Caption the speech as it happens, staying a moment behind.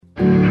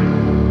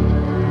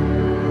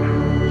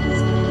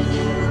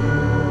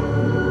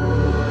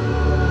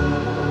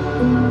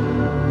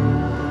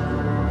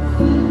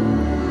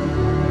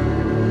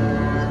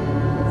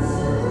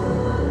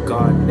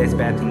as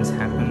bad things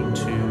happen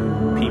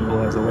to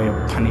people as a way of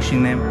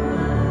punishing them.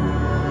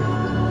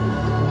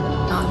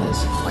 God is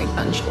quite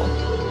vengeful.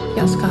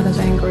 Yes, God is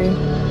angry.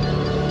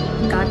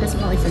 God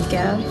doesn't really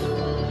forgive.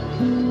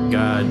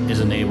 God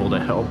isn't able to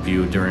help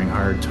you during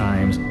hard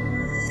times.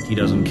 He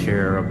doesn't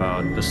care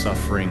about the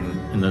suffering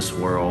in this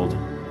world.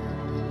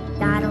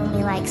 God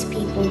only likes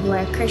people who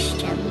are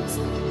Christians.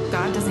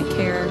 God doesn't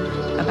care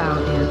about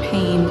your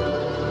pain.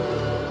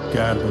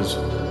 God was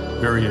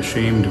very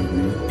ashamed of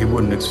me. He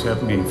wouldn't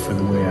accept me for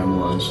the way I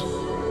was.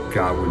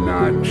 God would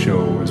not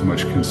show as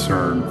much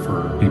concern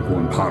for people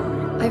in poverty.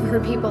 I've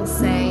heard people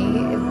say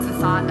the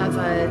thought of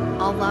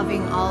an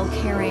all-loving,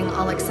 all-caring,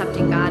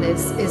 all-accepting God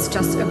is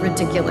just a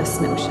ridiculous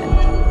notion.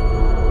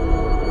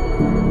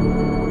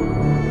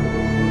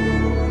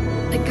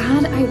 The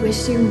God I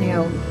wish you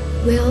knew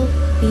will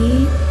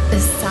be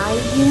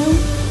beside you,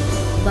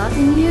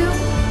 loving you.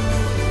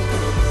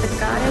 The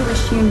God I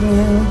wish you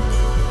knew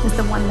is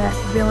the one that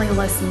really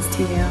listens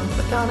to you.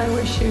 The God I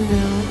wish you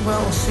knew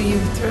will see you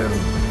through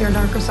your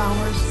darkest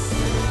hours.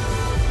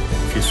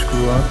 If you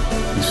screw up,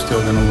 He's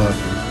still gonna love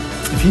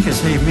you. If He can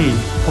save me,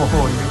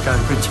 you've got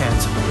a good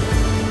chance of it.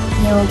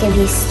 He will give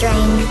you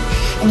strength,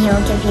 and He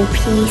will give you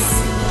peace.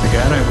 The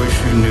God I wish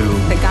you knew.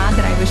 The God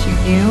that I wish you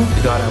knew.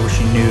 The God I wish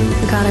you knew.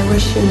 The God I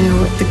wish you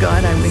knew. The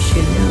God I wish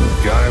you knew.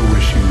 The God I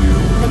wish you knew.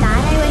 The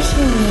God I wish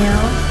you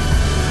knew.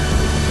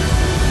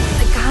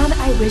 The God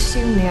I wish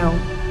you knew.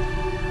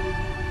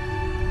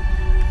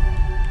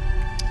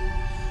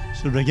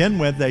 So to begin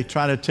with, they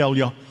try to tell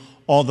you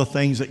all the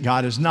things that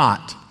God is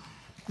not.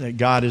 That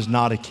God is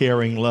not a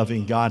caring,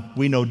 loving God.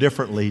 We know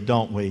differently,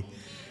 don't we?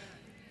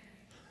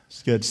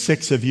 It's good.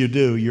 6 of you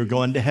do. You're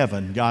going to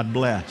heaven. God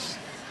bless.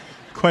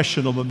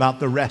 Questionable about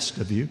the rest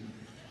of you.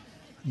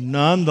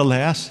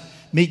 Nonetheless,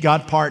 Meet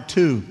God Part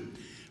 2.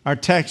 Our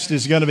text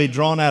is going to be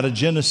drawn out of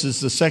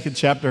Genesis, the 2nd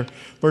chapter,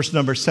 verse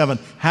number 7.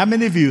 How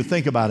many of you,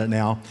 think about it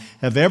now,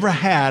 have ever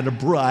had a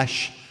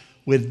brush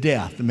with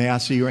death? May I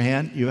see your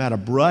hand? You had a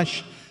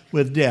brush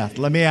with death.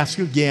 Let me ask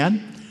you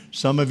again.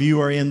 Some of you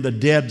are in the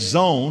dead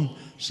zone.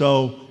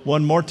 So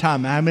one more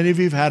time, how many of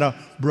you have had a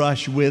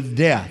brush with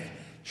death?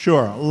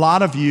 Sure, a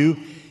lot of you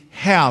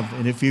have.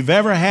 And if you've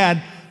ever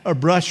had a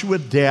brush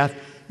with death,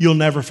 you'll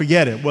never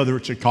forget it, whether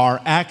it's a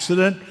car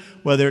accident,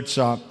 whether it's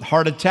a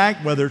heart attack,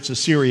 whether it's a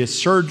serious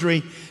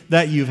surgery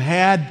that you've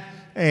had,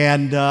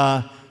 and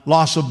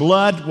loss of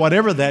blood,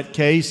 whatever that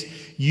case,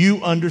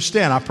 you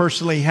understand. I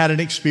personally had an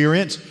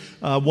experience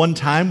one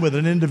time with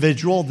an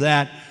individual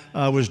that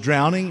was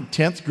drowning,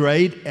 10th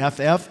grade,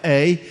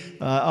 FFA,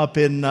 up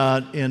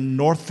in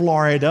North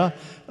Florida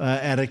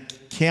at a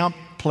camp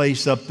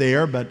place up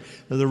there, but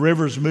the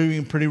river's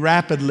moving pretty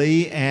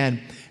rapidly,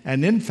 and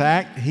in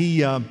fact, he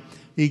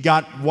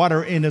got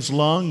water in his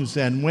lungs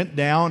and went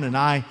down, and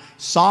I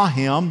saw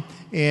him,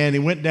 and he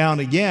went down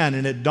again,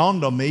 and it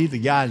dawned on me the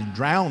guy's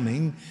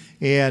drowning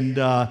and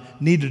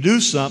need to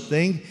do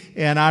something.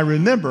 And I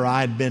remember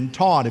I had been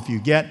taught, if you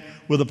get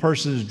with a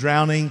person who's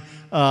drowning,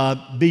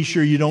 be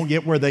sure you don't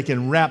get where they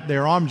can wrap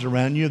their arms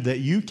around you, that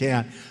you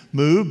can't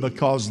move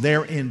because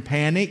they're in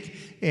panic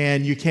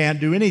and you can't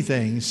do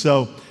anything.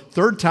 So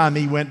third time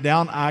he went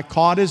down, I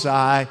caught his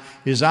eye.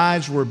 His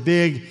eyes were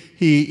big.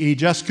 He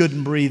just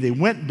couldn't breathe. He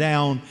went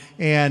down,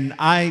 and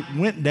I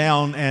went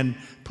down and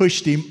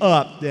pushed him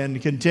up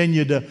and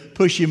continued to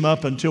push him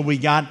up until we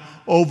got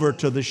over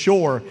to the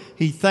shore.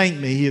 He thanked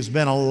me. He has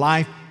been a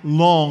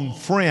lifelong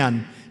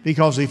friend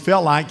because he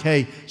felt like,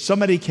 hey,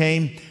 somebody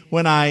came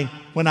when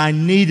I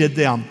needed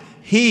them.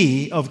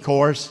 He, of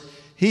course,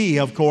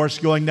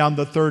 going down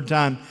the third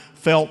time,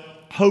 felt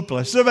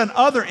hopeless. There have been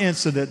other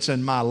incidents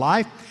in my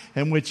life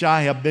in which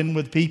I have been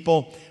with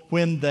people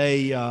when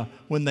they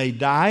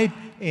died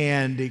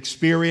and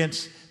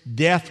experienced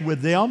death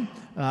with them.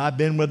 I've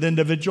been with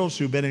individuals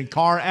who've been in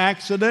car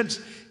accidents,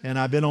 and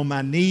I've been on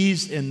my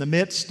knees in the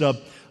midst of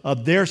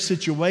their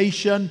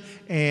situation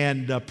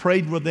and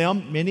prayed with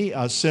them, many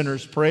a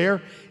sinner's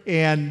prayer,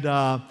 and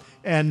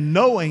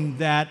knowing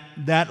that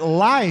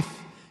life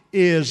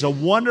is a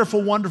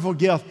wonderful, wonderful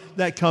gift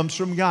that comes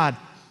from God.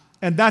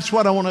 And that's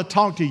what I want to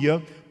talk to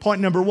you.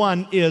 Point number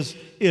 1 is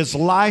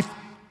life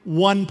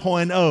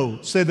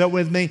 1.0. Say that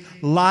with me.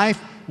 Life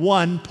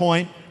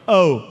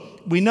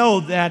 1.0. We know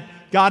that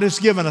God has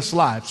given us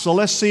life. So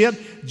let's see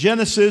it.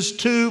 Genesis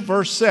 2,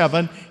 verse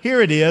 7. Here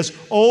it is,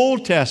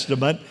 Old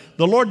Testament.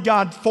 The Lord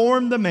God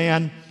formed the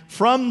man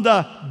from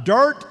the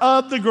dirt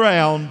of the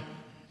ground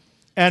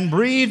and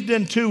breathed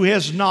into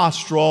his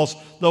nostrils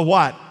the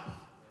what?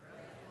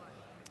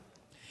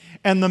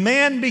 And the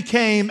man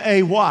became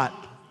a what?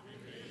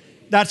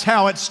 That's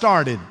how it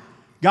started.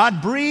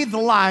 God breathed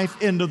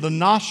life into the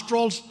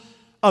nostrils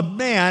of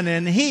man,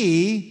 and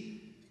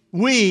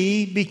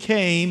we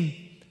became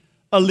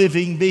a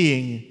living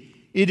being.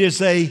 It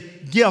is a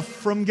gift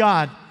from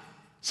God.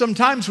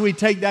 Sometimes we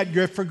take that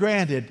gift for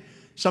granted.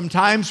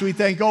 Sometimes we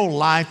think, oh,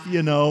 life,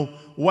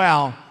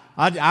 wow,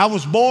 I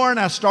was born,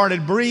 I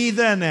started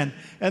breathing,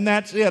 and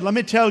that's it. Let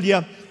me tell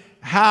you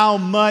how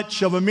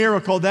much of a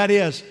miracle that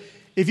is.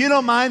 If you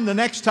don't mind, the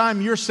next time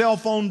your cell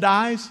phone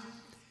dies,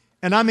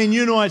 And I mean,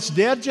 you know it's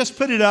dead, just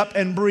put it up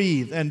and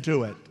breathe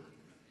into it.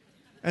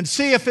 And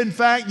see if, in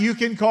fact, you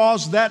can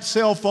cause that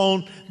cell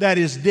phone that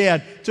is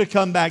dead to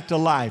come back to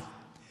life.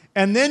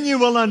 And then you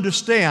will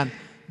understand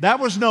that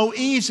was no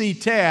easy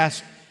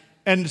task,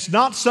 and it's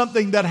not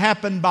something that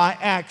happened by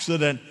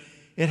accident.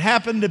 It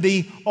happened to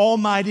be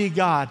Almighty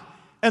God.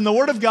 And the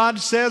Word of God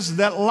says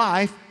that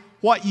life,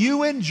 what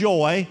you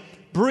enjoy,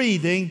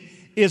 breathing,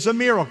 is a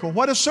miracle.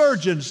 What do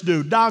surgeons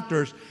do?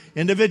 Doctors,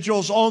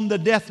 individuals on the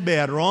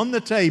deathbed or on the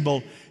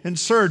table in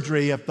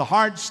surgery. If the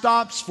heart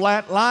stops,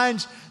 flat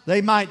lines,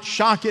 they might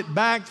shock it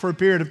back for a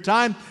period of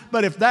time.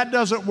 But if that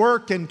doesn't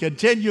work and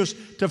continues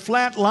to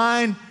flat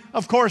line,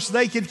 of course,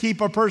 they can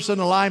keep a person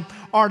alive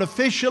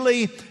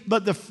artificially.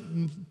 But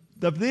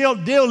the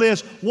deal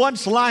is,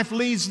 once life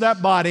leaves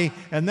that body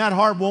and that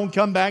heart won't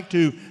come back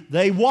to,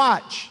 they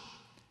watch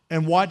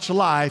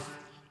life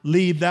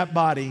leave that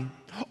body.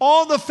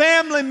 All the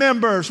family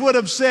members would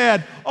have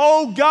said,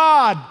 "Oh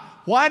God,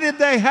 why did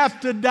they have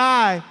to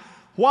die?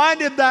 Why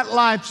did that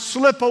life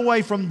slip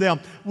away from them?"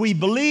 We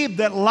believe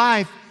that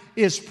life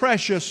is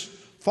precious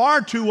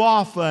far too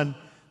often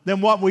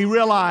than what we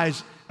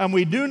realize, and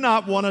we do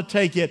not want to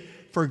take it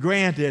for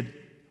granted.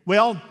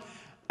 Well,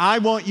 I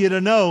want you to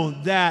know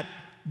that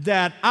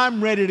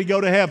I'm ready to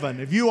go to heaven.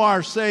 If you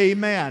are, say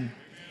amen.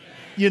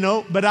 You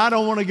know, but I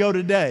don't want to go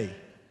today.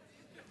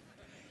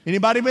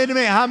 Anybody with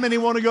me? How many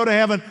want to go to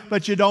heaven,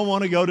 but you don't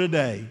want to go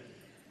today?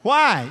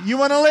 Why? You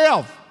want to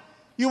live.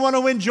 You want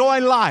to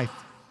enjoy life.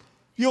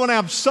 You want to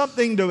have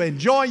something to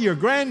enjoy your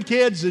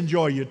grandkids,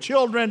 enjoy your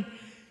children.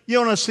 You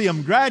want to see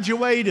them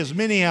graduate, as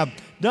many have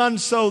done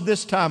so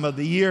this time of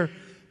the year.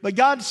 But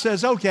God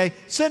says, okay,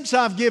 since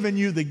I've given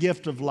you the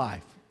gift of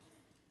life,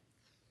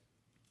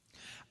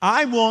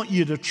 I want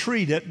you to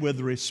treat it with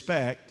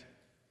respect.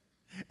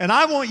 And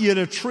I want you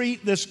to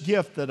treat this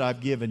gift that I've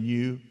given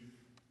you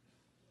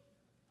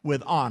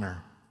with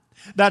honor.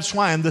 That's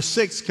why in the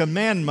 6th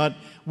commandment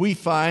we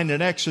find in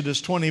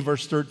Exodus 20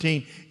 verse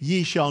 13,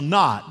 you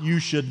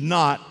should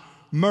not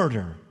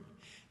murder.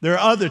 There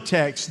are other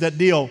texts that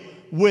deal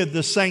with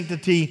the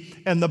sanctity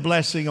and the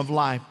blessing of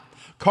life.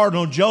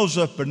 Cardinal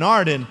Joseph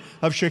Bernardin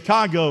of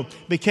Chicago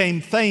became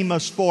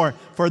famous for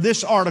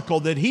this article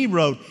that he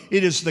wrote.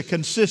 It is the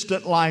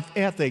consistent life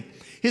ethic.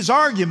 His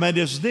argument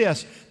is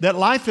this, that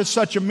life is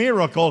such a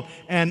miracle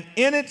and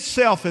in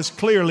itself is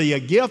clearly a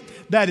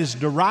gift that is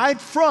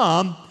derived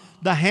from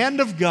the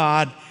hand of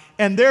God,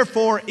 and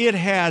therefore it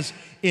has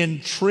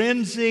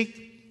intrinsic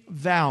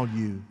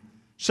value.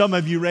 Some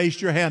of you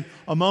raised your hand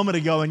a moment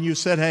ago and you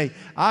said, "Hey,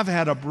 I've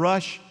had a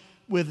brush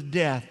with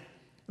death."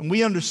 And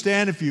we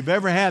understand if you've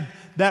ever had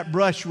that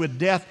brush with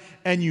death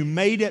and you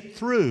made it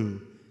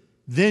through,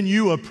 then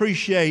you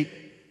appreciate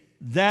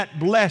that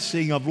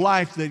blessing of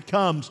life that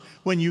comes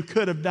when you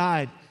could have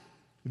died.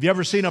 Have you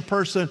ever seen a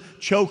person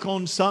choke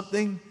on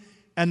something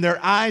and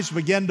their eyes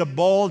begin to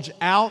bulge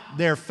out,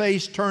 their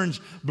face turns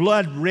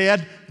blood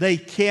red, they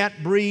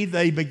can't breathe,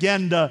 they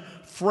begin to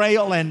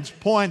frail and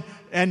point,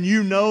 and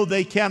you know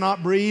they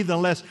cannot breathe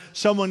unless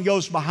someone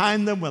goes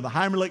behind them with a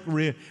Heimlich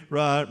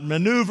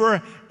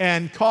maneuver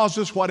and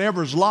causes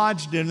whatever's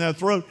lodged in their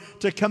throat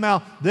to come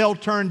out. They'll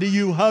turn to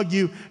you, hug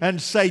you, and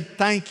say,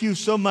 "Thank you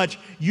so much.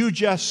 You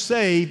just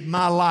saved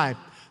my life."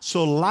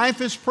 So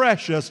life is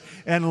precious,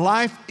 and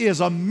life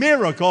is a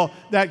miracle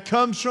that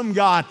comes from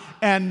God.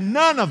 And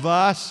none of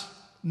us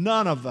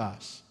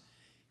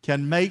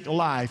can make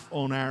life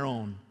on our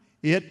own.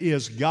 It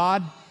is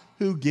God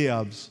who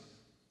gives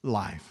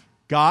life.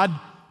 God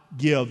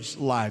gives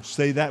life.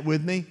 Say that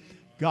with me.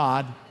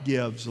 God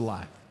gives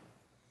life.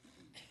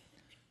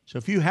 So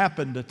if you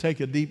happen to take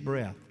a deep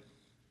breath,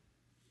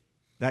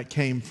 that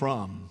came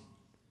from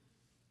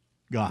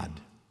God.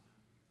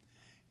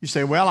 You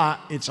say, "Well,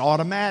 it's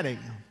automatic."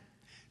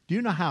 Do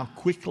you know how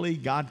quickly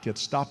God could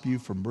stop you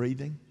from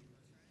breathing?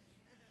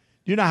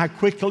 Do you know how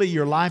quickly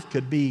your life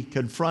could be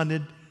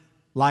confronted,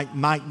 like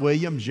Mike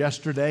Williams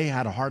yesterday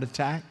had a heart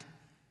attack?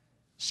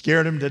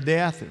 Scared him to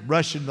death,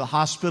 rushed him to the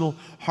hospital,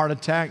 heart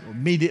attack,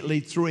 immediately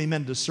threw him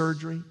into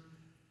surgery,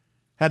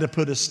 had to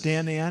put a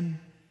stent in.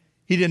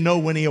 He didn't know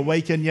when he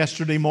awakened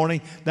yesterday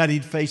morning that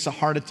he'd face a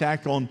heart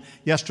attack on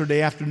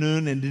yesterday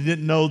afternoon, and he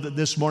didn't know that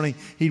this morning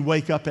he'd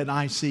wake up in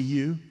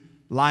ICU.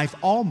 Life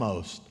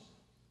almost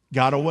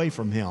got away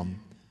from him.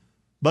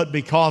 But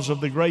because of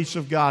the grace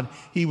of God,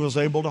 he was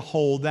able to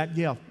hold that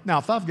gift. Now,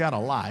 if I've got a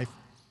life,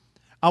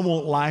 I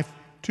want life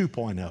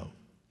 2.0.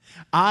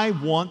 I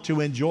want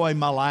to enjoy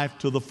my life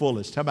to the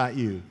fullest. How about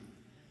you?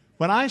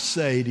 When I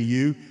say to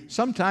you,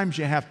 sometimes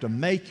you have to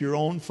make your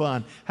own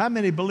fun. How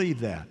many believe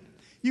that?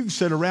 You can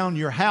sit around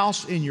your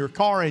house, in your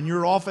car, in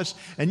your office,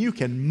 and you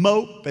can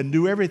mope and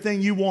do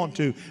everything you want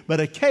to. But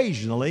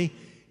occasionally,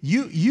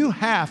 you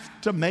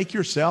have to make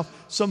yourself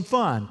some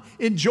fun.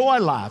 Enjoy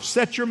life.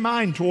 Set your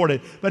mind toward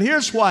it. But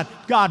here's what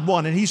God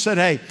wanted. He said,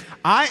 "Hey,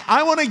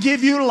 I want to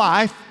give you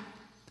life,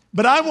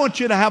 but I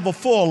want you to have a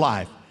full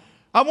life.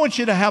 I want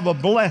you to have a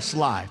blessed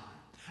life.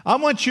 I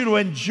want you to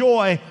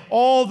enjoy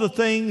all the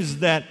things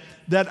that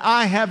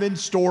I have in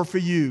store for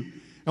you."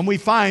 And we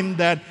find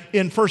that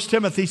in 1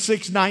 Timothy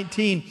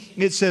 6:19,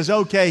 it says,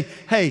 okay,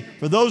 hey,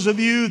 for those of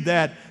you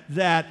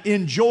that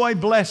enjoy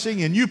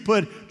blessing and you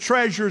put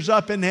treasures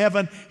up in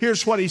heaven,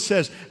 here's what he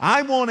says.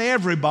 I want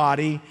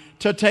everybody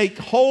to take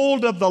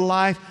hold of the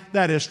life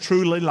that is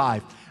truly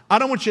life. I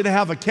don't want you to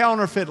have a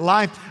counterfeit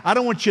life. I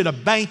don't want you to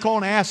bank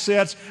on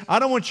assets. I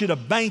don't want you to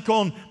bank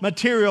on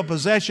material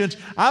possessions.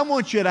 I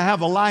want you to have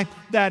a life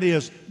that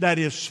is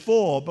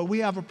full. But we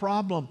have a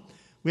problem.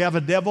 We have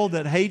a devil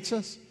that hates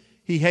us.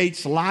 He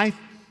hates life.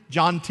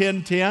 John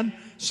 10:10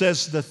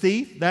 says the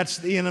thief, that's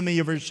the enemy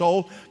of your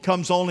soul,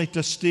 comes only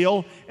to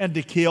steal and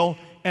to kill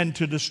and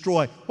to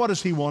destroy. What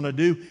does he want to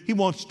do? He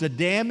wants to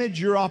damage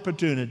your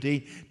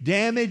opportunity,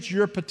 damage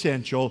your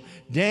potential,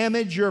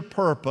 damage your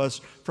purpose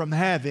from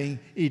having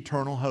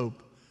eternal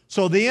hope.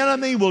 So the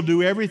enemy will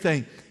do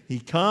everything. He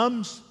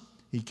comes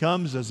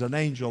as an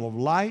angel of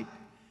light.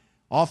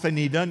 Often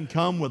he doesn't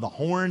come with a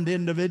horned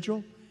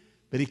individual,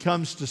 but he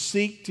comes to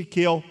seek, to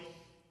kill,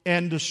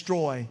 and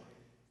destroy.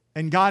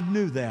 And God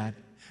knew that.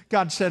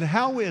 God said,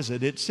 how is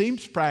it? It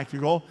seems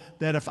practical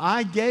that if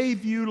I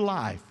gave you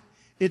life,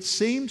 it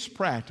seems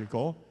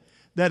practical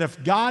that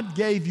if God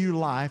gave you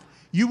life,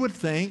 you would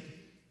think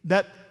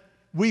that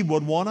we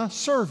would want to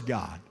serve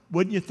God.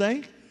 Wouldn't you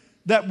think?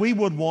 That we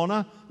would want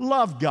to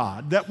love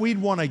God. That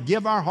we'd want to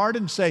give our heart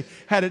and say,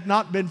 had it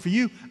not been for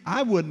you,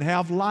 I wouldn't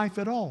have life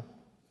at all.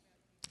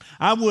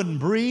 I wouldn't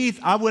breathe.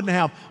 I wouldn't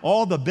have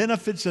all the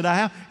benefits that I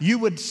have. You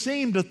would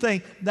seem to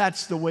think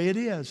that's the way it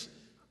is.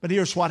 But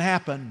here's what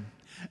happened.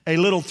 A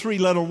little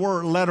three-letter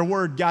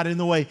word got in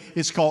the way.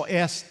 It's called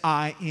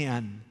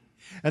S-I-N.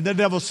 And the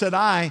devil said,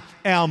 I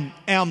am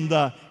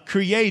the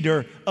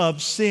creator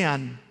of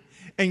sin.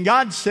 And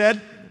God said,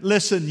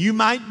 listen, you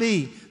might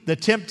be the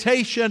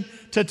temptation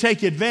to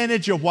take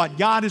advantage of what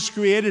God has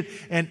created,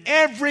 and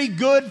every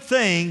good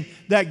thing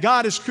that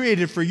God has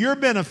created for your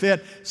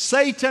benefit,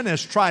 Satan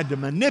has tried to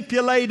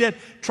manipulate it,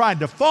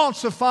 tried to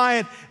falsify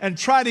it, and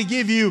try to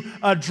give you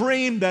a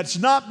dream that's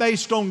not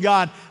based on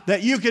God,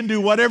 that you can do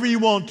whatever you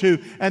want to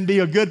and be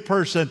a good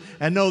person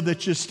and know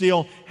that you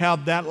still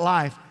have that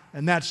life.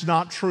 And that's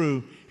not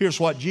true. Here's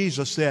what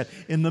Jesus said.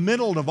 In the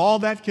middle of all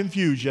that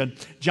confusion,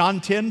 John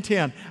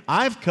 10:10,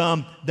 I've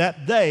come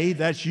that they,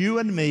 that's you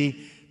and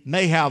me,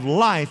 may have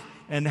life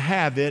and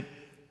have it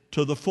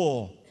to the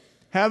full.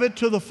 Have it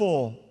to the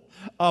full.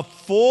 A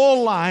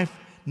full life,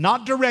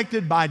 not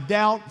directed by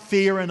doubt,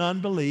 fear, and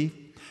unbelief,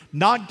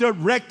 not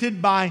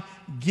directed by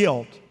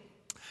guilt.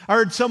 I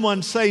heard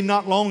someone say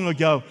not long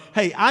ago,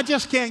 hey, I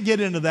just can't get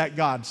into that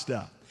God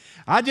stuff.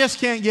 I just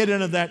can't get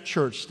into that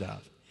church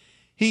stuff.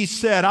 He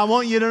said, I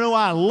want you to know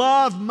I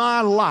love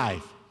my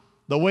life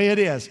the way it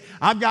is.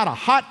 I've got a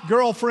hot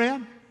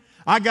girlfriend.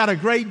 I got a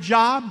great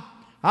job.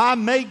 I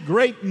make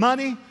great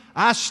money.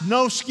 I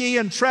snow ski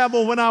and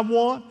travel when I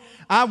want.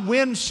 I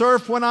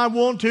windsurf when I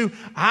want to.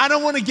 I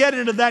don't want to get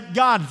into that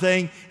God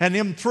thing and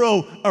Him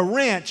throw a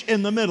wrench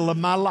in the middle of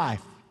my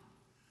life.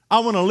 I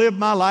want to live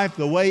my life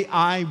the way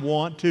I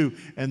want to.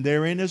 And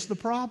therein is the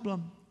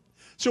problem.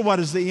 So what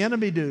does the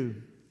enemy do?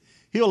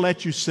 He'll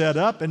let you set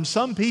up, and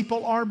some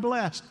people are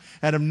blessed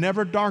and have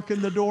never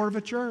darkened the door of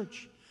a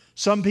church.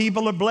 Some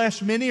people are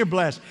blessed, many are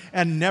blessed,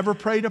 and never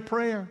prayed a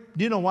prayer.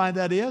 Do you know why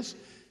that is?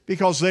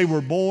 Because they were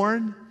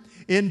born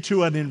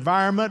into an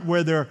environment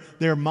where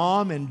their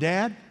mom and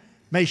dad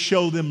may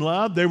show them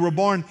love. They were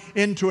born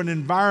into an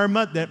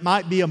environment that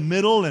might be a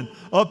middle and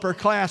upper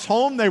class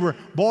home. They were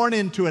born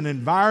into an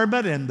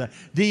environment, and the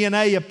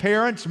DNA of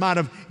parents might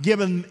have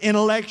given them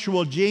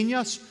intellectual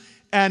genius,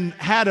 and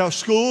had a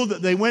school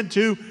that they went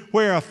to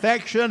where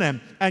affection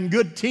and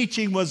good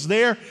teaching was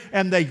there,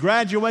 and they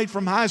graduate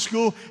from high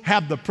school,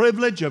 have the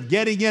privilege of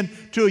getting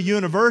into a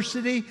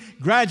university,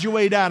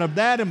 graduate out of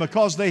that, and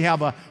because they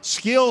have a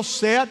skill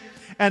set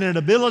and an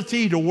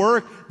ability to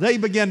work, they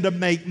begin to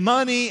make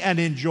money and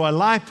enjoy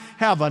life,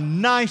 have a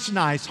nice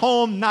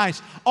home,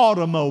 nice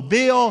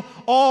automobile,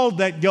 all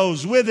that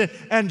goes with it,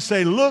 and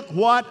say, look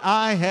what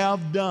I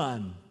have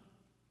done.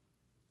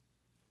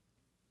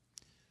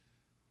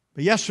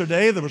 But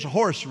yesterday there was a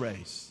horse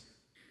race.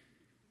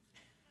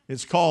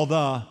 It's called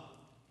the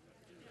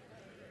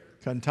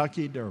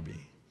Kentucky Derby.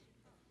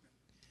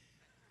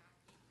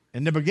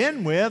 And to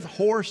begin with,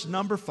 horse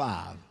number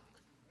 5.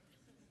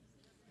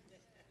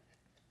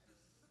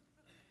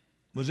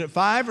 Was it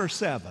 5 or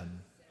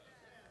 7?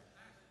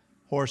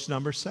 Horse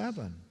number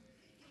 7.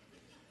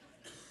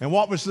 And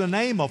what was the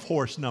name of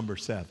horse number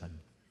 7?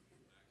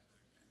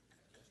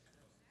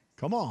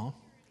 Come on.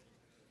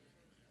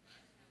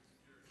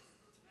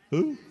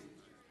 Who?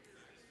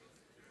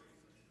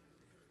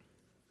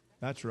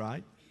 That's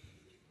right.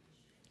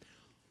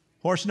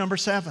 Horse number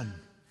 7.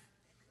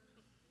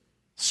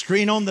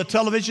 Screen on the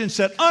television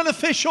said,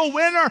 unofficial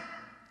winner.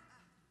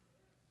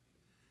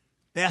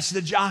 They asked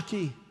the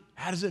jockey,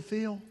 how does it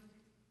feel?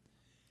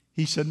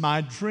 He said,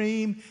 my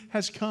dream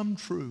has come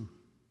true.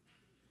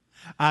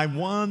 I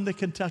won the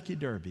Kentucky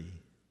Derby.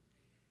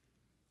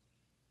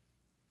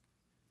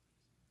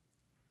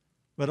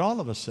 But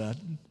all of a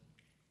sudden,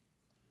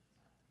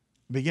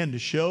 began to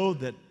show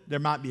that there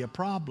might be a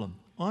problem.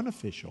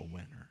 Unofficial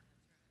winner.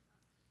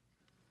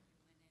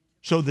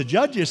 So the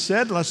judges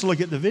said, let's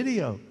look at the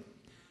video.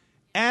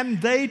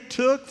 And they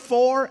took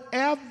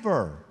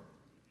forever.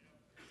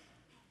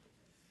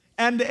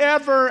 And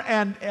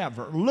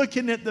ever,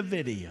 looking at the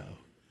video.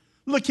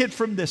 Look at it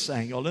from this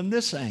angle and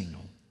this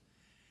angle.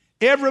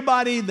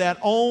 Everybody that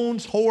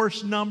owns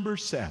horse number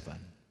 7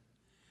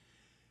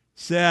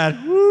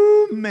 said,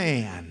 whoo,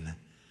 man,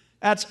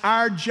 that's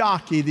our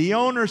jockey. The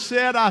owner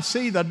said, I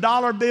see the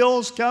dollar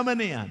bills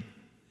coming in.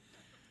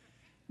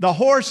 The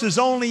horse is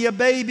only a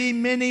baby,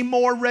 many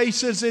more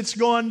races it's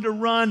going to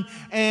run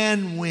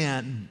and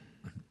win.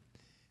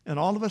 And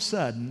all of a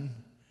sudden,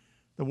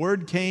 the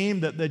word came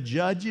that the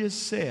judges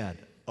said,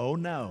 oh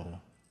no,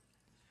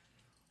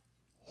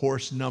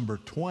 horse number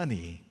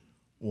 21.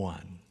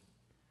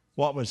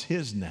 What was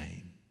his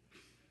name?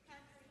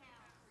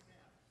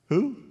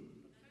 Who?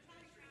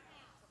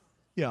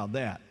 Yeah,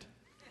 that.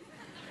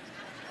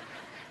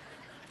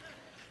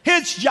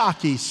 His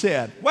jockey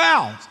said,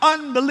 wow, it's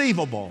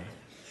unbelievable.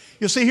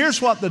 You see,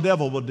 here's what the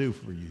devil will do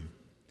for you.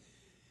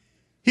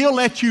 He'll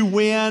let you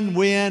win.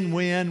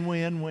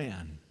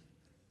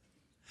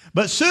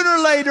 But sooner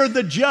or later,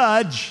 the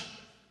judge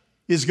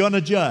is going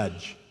to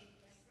judge.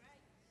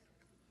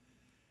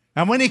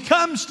 And when he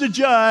comes to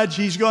judge,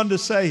 he's going to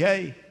say,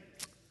 hey,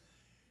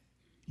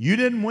 you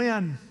didn't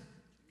win.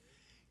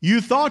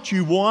 You thought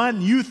you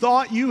won. You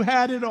thought you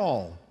had it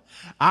all.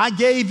 I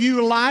gave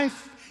you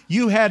life.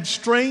 You had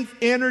strength,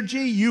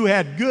 energy. You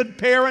had good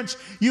parents.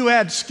 You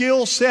had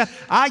skill set.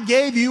 I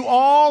gave you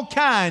all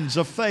kinds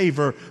of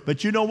favor.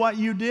 But you know what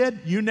you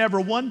did? You never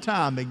one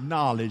time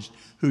acknowledged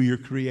who your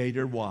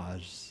Creator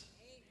was.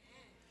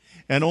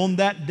 And on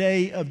that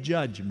day of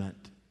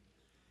judgment,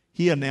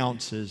 He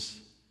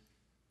announces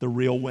the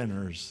real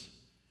winners.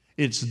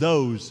 It's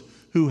those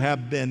who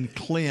have been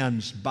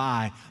cleansed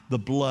by the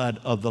blood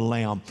of the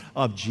Lamb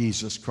of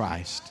Jesus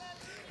Christ.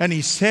 And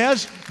He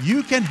says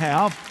you can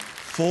have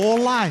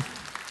full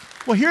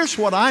life. Well, here's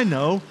what I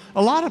know.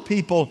 A lot of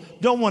people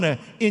don't want to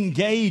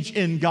engage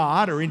in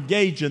God or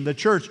engage in the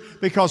church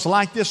because,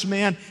 like this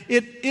man,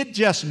 it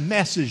just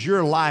messes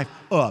your life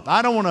up.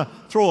 I don't want to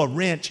throw a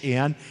wrench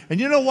in. And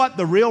you know what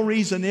the real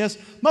reason is?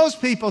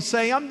 Most people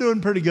say, I'm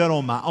doing pretty good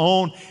on my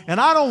own, and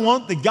I don't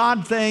want the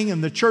God thing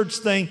and the church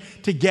thing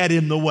to get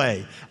in the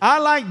way. I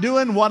like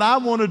doing what I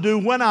want to do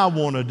when I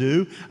want to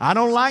do. I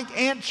don't like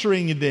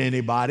answering to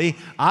anybody.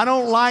 I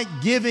don't like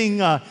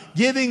giving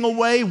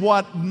away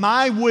what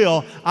my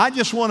will. I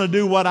just want to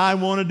do what I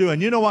want to do.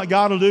 And you know what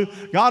God will do?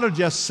 God will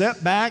just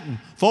sit back and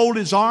fold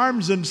His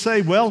arms and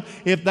say, well,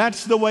 if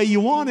that's the way you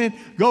want it,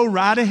 go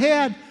right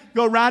ahead.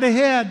 Go right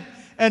ahead.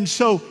 And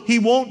so He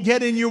won't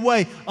get in your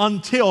way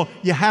until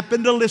you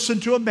happen to listen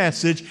to a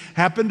message,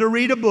 happen to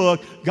read a book.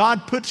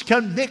 God puts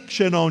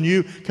conviction on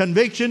you.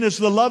 Conviction is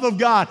the love of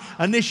God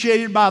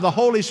initiated by the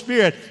Holy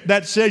Spirit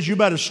that says you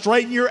better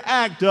straighten your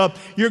act up.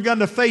 You're going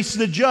to face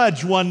the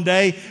judge one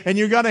day, and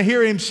you're going to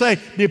hear Him say,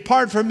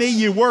 depart from me,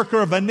 you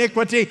worker of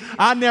iniquity.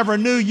 I never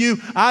knew you.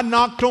 I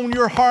knocked on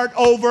your heart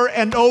over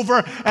and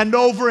over and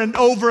over and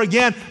over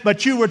again,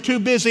 but you were too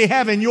busy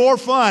having your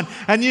fun,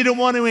 and you didn't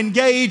want to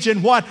engage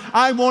in what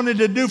I wanted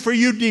to do for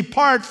you.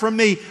 Depart from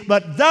me.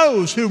 But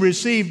those who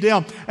received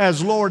Him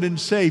as Lord and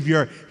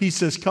Savior, He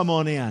says, come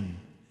on in.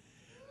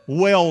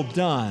 Well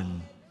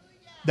done,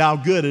 thou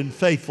good and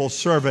faithful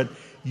servant.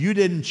 You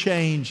didn't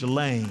change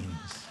lanes.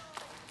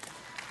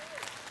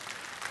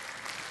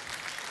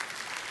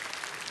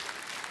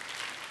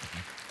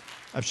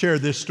 I've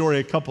shared this story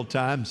a couple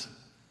times.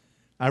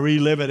 I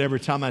relive it every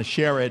time I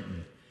share it.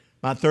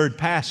 My third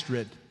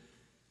pastorate,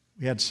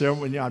 we had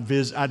several. I'd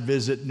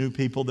visit new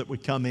people that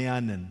would come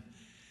in,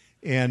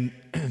 and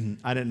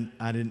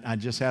I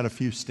just had a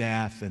few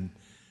staff, and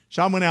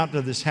so I went out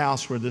to this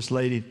house where this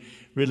lady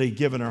really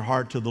given her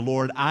heart to the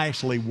Lord. I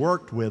actually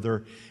worked with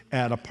her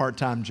at a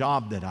part-time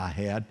job that I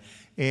had,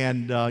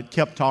 and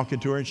kept talking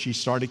to her, and she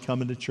started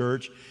coming to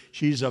church.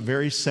 She's a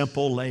very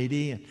simple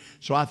lady, and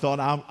so I thought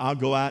I'll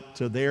go out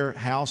to their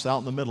house out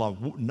in the middle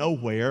of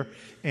nowhere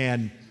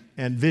and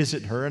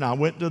visit her. And I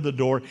went to the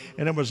door,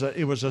 and it was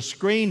a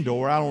screen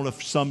door. I don't know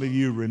if some of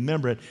you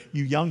remember it.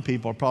 You young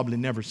people have probably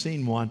never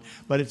seen one,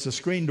 but it's a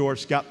screen door.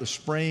 It's got the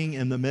spring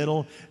in the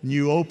middle, and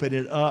you open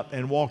it up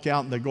and walk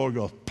out, and the door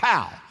goes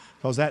pow,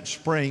 because that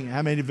spring.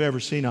 How many of you have ever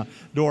seen a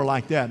door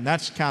like that? And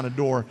that's the kind of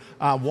door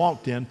I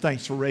walked in.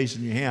 Thanks for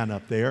raising your hand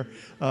up there.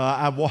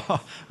 I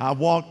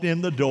walked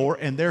in the door,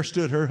 and there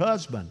stood her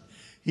husband.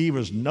 He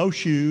was no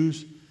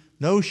shoes,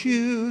 no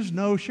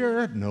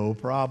shirt, no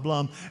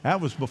problem.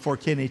 That was before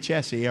Kenny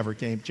Chesney ever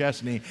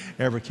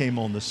came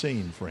on the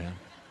scene, friend.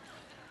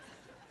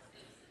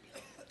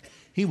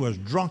 He was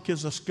drunk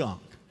as a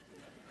skunk.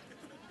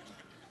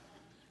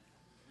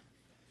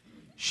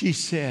 She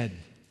said,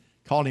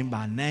 called him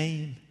by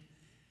name.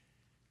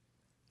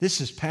 This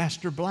is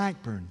Pastor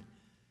Blackburn.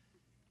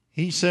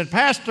 He said,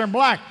 Pastor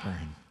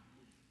Blackburn,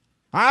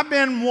 I've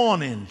been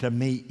wanting to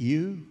meet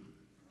you.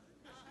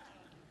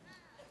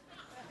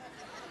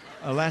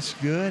 Oh, that's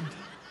good.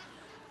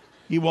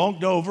 He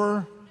walked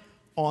over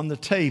on the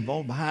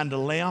table behind a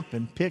lamp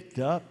and picked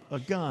up a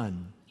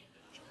gun.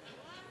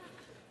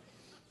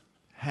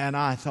 And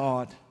I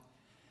thought,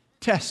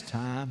 test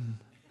time.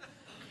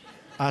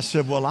 I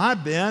said, well,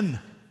 I've been,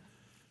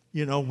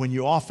 when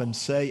you often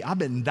say, I've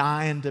been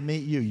dying to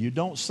meet you. You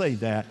don't say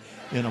that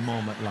in a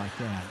moment like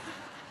that.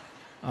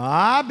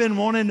 I've been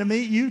wanting to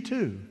meet you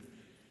too.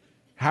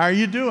 How are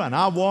you doing?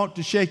 I walked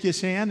to shake his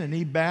hand and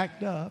he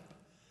backed up.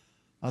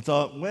 I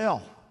thought,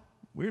 well,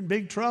 we're in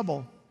big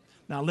trouble.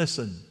 Now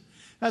listen,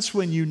 that's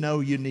when you know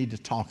you need to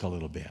talk a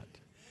little bit.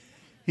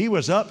 He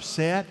was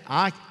upset.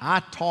 I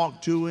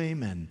talked to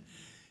him and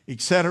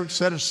et cetera,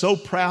 so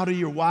proud of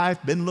your wife,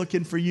 been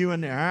looking for you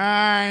in there.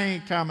 I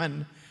ain't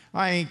coming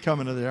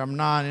to there. I'm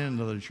not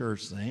into the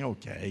church thing.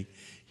 Okay.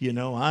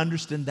 I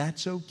understand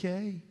that's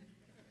okay.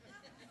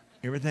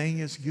 Everything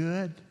is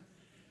good.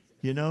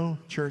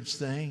 Church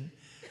thing.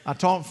 I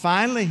talked,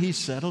 finally he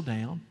settled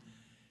down.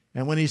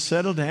 And when he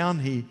settled down,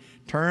 he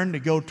turned to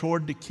go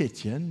toward the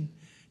kitchen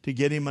to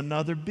get him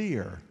another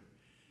beer.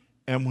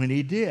 And when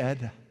he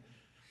did,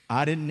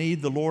 I didn't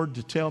need the Lord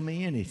to tell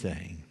me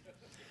anything.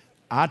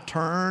 I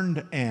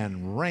turned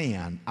and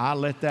ran. I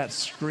let that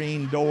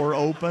screen door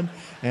open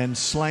and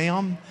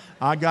slam.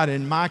 I got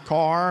in my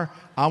car.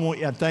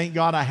 Thank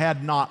God I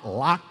had not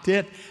locked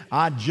it.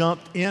 I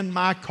jumped in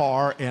my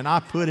car and I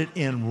put it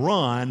in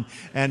run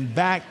and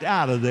backed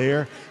out of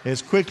there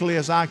as quickly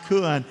as I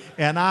could.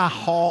 And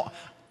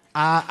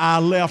I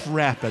left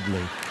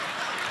rapidly.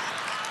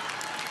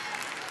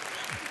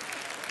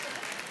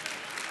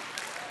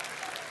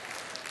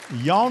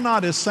 Y'all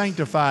not as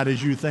sanctified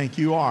as you think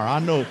you are. I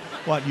know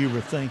what you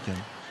were thinking.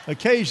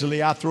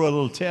 Occasionally I throw a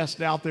little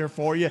test out there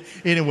for you.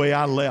 Anyway,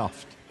 I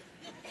left.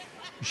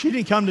 She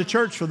didn't come to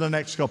church for the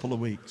next couple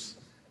of weeks.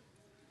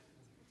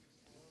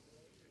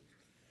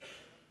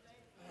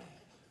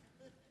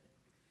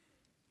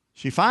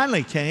 She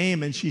finally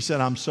came and she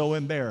said, I'm so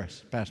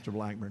embarrassed, Pastor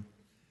Blackburn.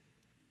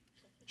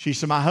 She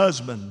said, my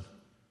husband,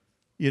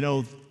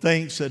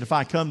 thinks that if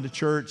I come to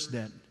church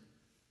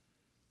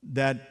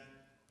that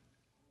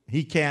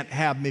he can't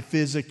have me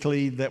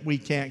physically, that we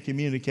can't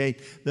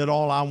communicate, that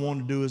all I want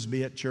to do is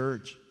be at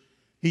church.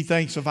 He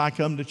thinks if I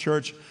come to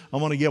church, I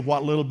want to give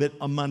what little bit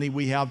of money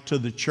we have to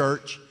the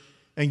church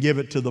and give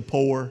it to the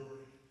poor.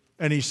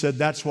 And he said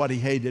that's what he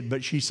hated.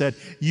 But she said,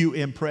 you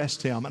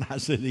impressed him. And I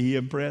said, he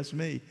impressed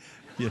me,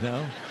 It's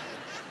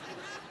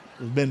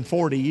been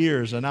 40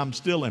 years and I'm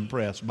still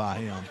impressed by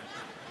him.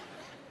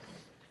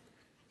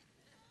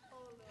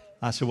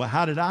 I said, well,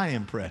 how did I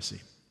impress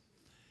him?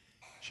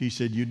 She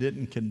said, you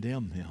didn't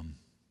condemn him.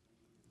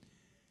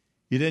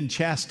 You didn't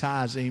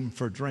chastise him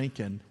for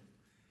drinking.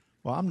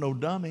 Well, I'm no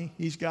dummy.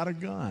 He's got a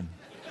gun.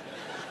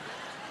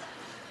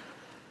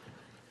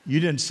 You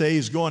didn't say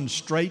he's going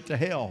straight to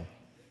hell.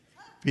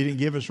 He didn't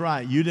give us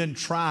right. You didn't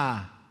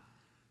try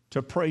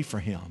to pray for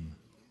him.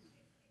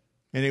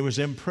 And he was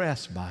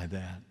impressed by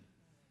that.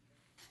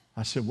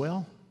 I said,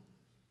 well,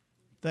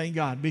 thank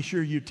God. Be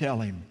sure you tell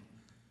him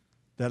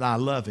that I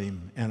love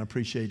him and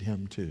appreciate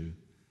him too.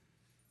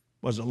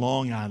 Wasn't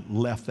long I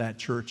left that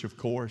church, of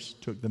course,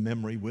 took the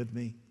memory with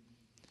me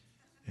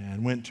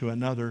and went to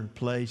another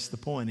place. The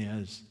point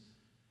is,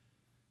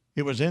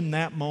 it was in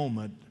that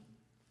moment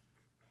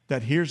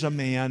that here's a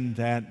man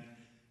that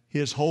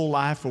his whole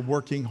life of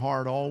working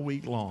hard all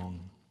week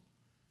long,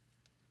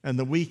 and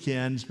the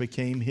weekends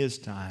became his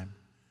time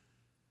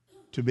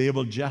to be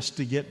able just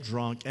to get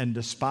drunk and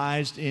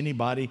despised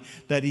anybody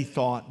that he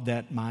thought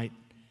that might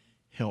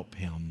help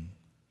him.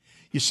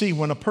 You see,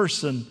 when a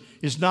person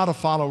is not a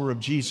follower of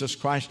Jesus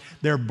Christ,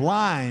 they're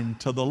blind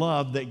to the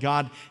love that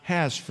God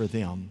has for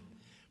them.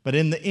 But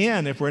in the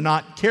end, if we're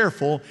not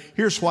careful,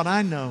 here's what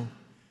I know,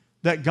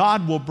 that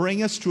God will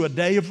bring us to a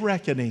day of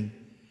reckoning.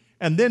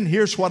 And then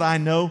here's what I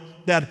know,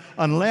 that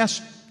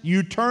unless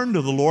you turn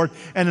to the Lord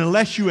and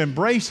unless you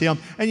embrace Him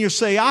and you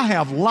say, I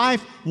have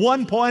life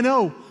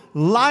 1.0,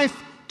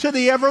 life to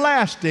the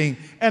everlasting.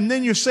 And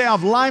then you say, I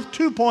have life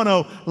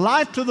 2.0,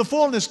 life to the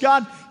fullness.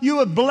 God, you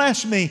have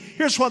blessed me.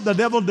 Here's what the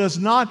devil does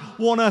not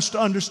want us to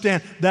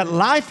understand, that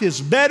life is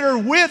better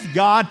with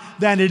God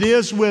than it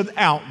is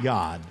without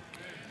God.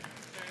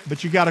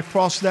 But you got to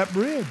cross that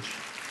bridge.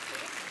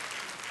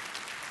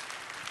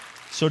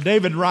 So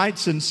David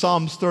writes in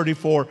Psalms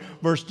 34,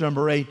 verse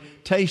number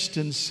 8, taste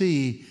and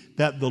see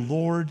that the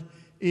Lord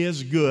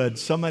is good.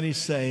 Somebody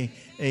say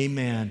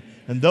amen.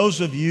 And those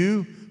of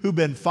you who've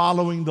been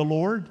following the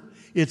Lord,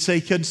 it's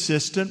a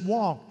consistent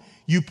walk.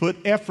 You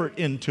put effort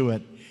into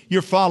it.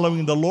 You're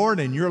following the Lord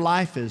and your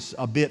life is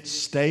a bit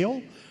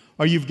stale,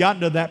 or you've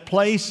gotten to that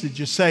place that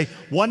you say,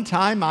 one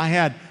time I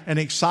had an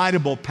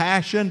excitable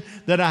passion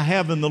that I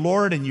have in the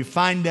Lord, and you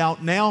find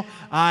out now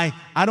I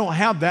don't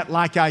have that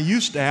like I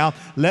used to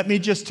have. Let me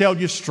just tell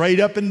you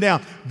straight up and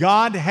down,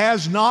 God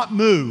has not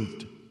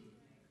moved.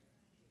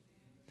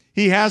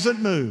 He hasn't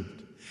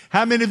moved.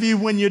 How many of you,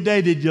 when you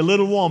dated, your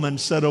little woman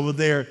sat over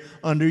there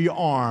under your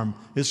arm?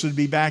 This would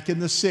be back in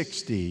the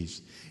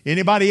 60s.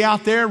 Anybody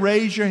out there,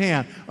 raise your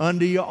hand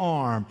under your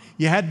arm.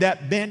 You had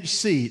that bench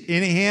seat.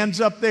 Any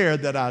hands up there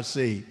that I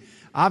see?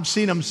 I've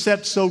seen them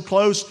set so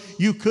close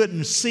you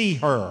couldn't see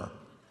her.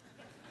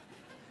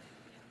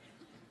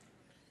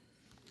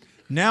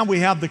 Now we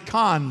have the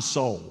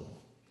console.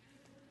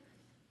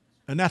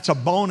 And that's a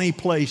bony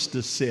place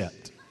to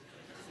sit.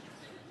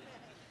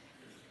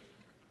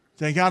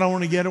 Think, I don't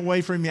want to get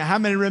away from you. How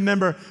many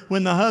remember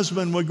when the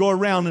husband would go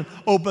around and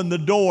open the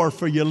door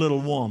for your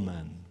little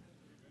woman?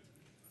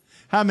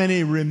 How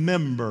many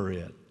remember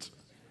it?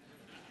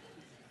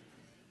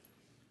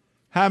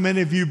 How many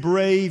of you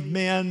brave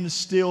men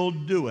still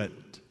do it?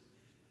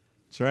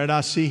 That's right, I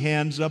see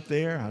hands up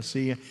there. I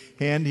see a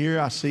hand here.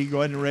 I see, go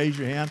ahead and raise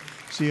your hand.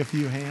 See a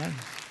few hands.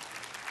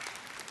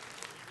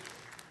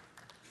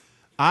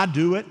 I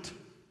do it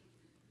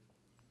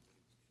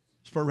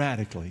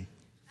sporadically.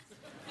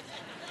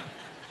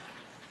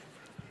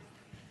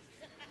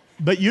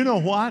 But you know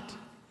what?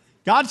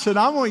 God said,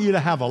 I want you to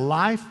have a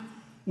life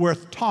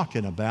worth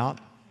talking about.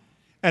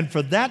 And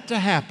for that to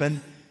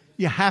happen,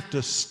 you have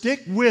to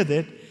stick with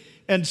it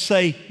and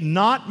say,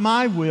 not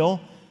my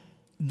will,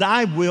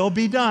 thy will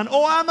be done.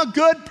 Oh, I'm a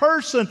good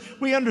person.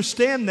 We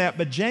understand that.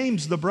 But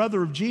James, the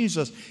brother of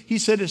Jesus, he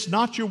said it's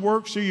not your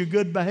works or your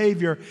good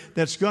behavior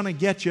that's going to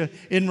get you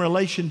in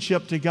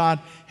relationship to God,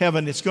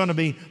 heaven. It's going to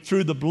be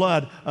through the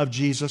blood of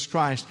Jesus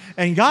Christ.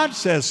 And God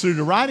says through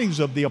the writings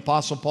of the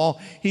Apostle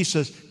Paul, he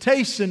says,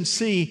 taste and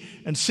see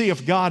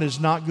if God is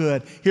not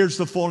good. Here's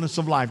the fullness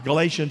of life.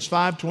 Galatians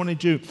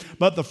 5:22.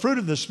 But the fruit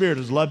of the Spirit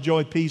is love,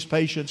 joy, peace,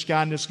 patience,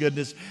 kindness,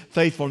 goodness,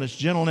 faithfulness,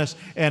 gentleness,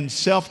 and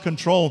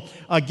self-control.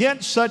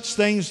 Against such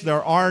things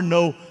there are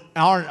no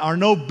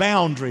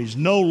boundaries,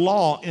 no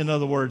law, in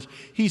other words.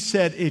 He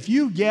said, if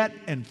you get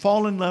and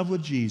fall in love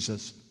with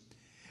Jesus,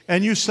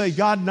 and you say,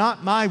 God,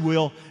 not my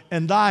will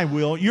and thy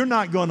will, you're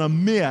not going to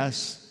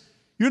miss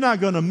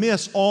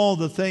all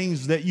the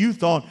things that you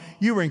thought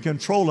you were in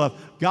control of.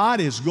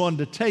 God is going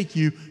to take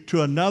you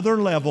to another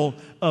level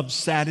of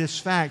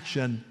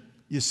satisfaction,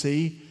 you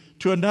see,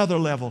 to another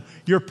level.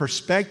 Your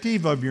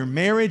perspective of your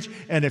marriage,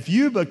 and if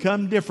you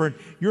become different,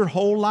 your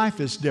whole life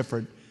is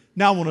different.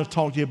 Now I want to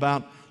talk to you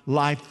about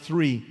Life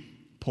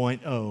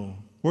 3.0,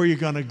 where you're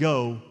going to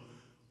go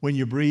when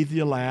you breathe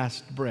your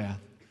last breath.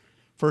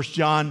 1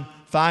 John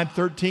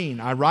 5:13,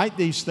 I write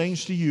these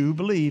things to you who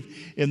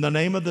believe in the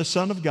name of the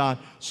Son of God,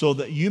 so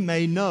that you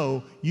may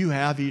know you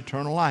have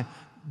eternal life.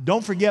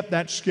 Don't forget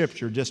that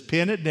scripture. Just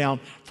pin it down,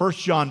 1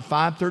 John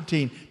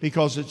 5:13,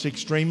 because it's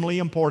extremely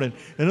important.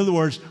 In other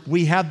words,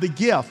 we have the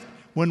gift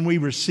when we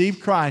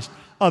receive Christ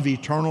of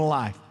eternal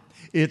life.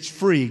 It's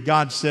free.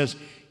 God says,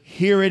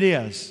 here it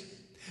is.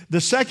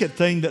 The second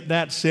thing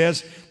that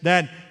says,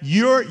 that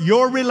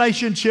your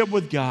relationship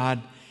with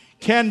God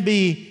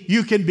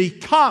you can be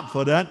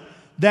confident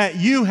that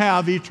you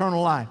have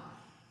eternal life.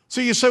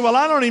 So you say, well,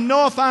 I don't even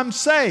know if I'm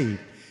saved.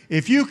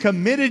 If you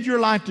committed your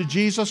life to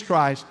Jesus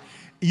Christ,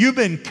 you've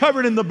been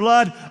covered in the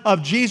blood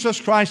of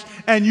Jesus Christ,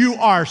 and you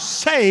are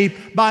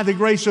saved by the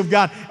grace of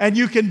God, and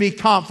you can be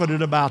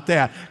confident about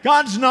that.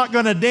 God's not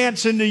going to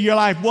dance into your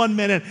life one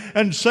minute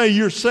and say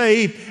you're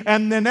saved,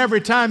 and then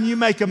every time you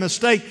make a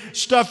mistake,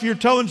 stuff your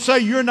toe and say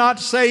you're not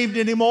saved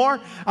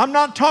anymore. I'm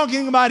not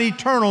talking about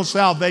eternal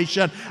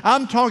salvation.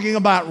 I'm talking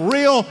about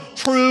real,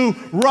 true,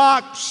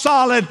 rock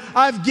solid.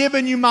 I've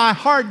given you my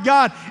heart,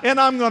 God, and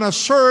I'm going to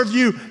serve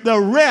you the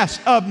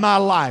rest of my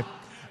life.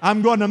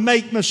 I'm going to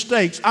make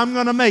mistakes. I'm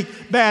going to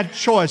make bad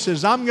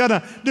choices. I'm going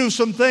to do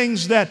some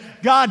things that,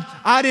 God,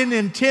 I didn't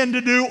intend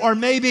to do, or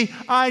maybe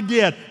I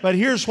did. But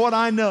here's what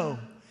I know.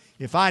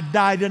 If I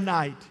die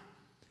tonight,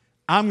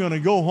 I'm going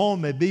to go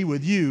home and be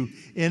with you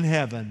in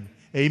heaven.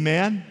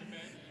 Amen?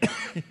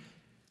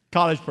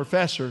 College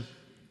professor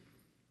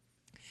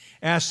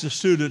asked the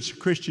students at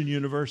Christian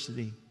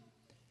University.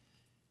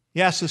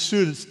 He asked the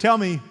students, tell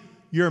me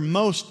your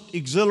most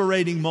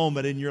exhilarating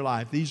moment in your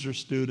life. These are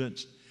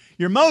students.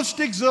 Your most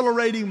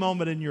exhilarating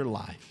moment in your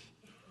life.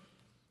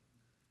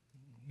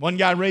 One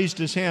guy raised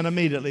his hand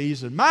immediately. He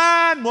said,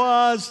 mine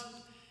was,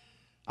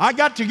 I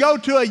got to go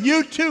to a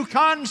U2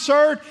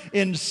 concert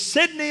in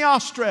Sydney,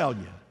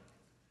 Australia.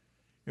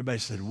 Everybody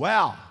said,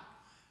 wow.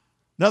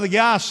 Another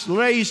guy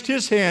raised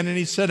his hand and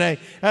he said, hey,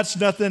 that's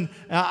nothing.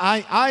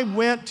 I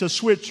went to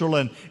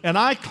Switzerland and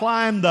I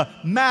climbed the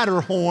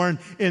Matterhorn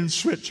in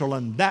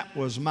Switzerland. That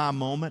was my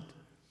moment.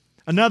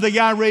 Another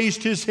guy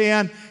raised his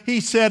hand.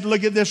 He said,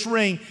 look at this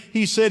ring.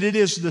 He said, it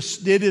is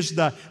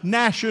the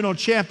national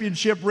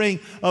championship ring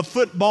of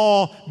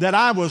football that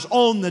I was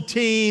on the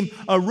team,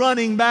 a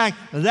running back.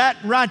 That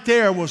right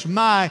there was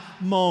my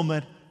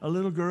moment. A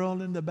little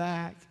girl in the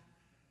back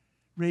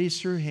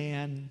raised her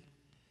hand,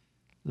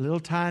 a little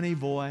tiny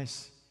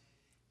voice.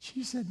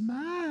 She said,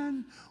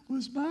 mine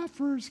was my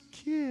first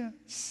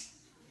kiss.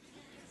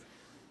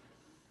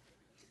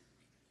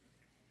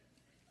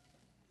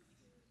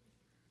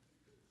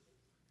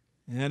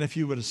 And if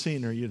you would have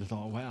seen her, you'd have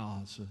thought,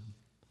 wow.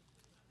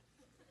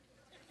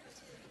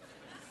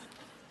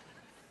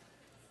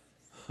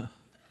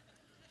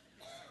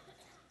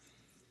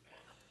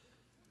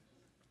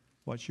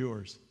 What's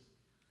yours?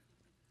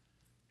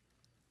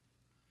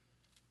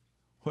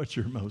 What's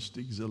your most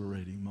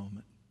exhilarating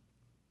moment?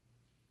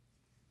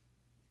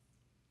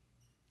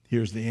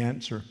 Here's the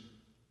answer.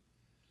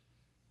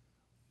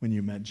 When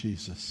you met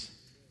Jesus.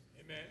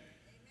 Amen.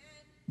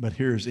 But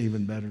here's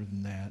even better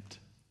than that.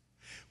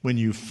 When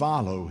you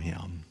follow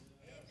him,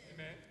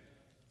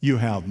 you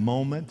have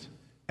moment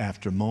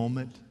after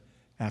moment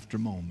after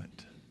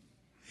moment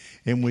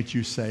in which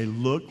you say,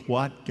 look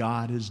what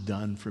God has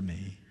done for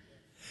me.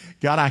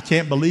 God, I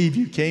can't believe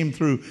you came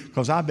through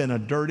because I've been a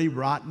dirty,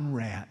 rotten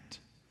rat.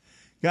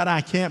 God,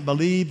 I can't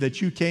believe that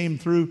you came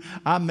through.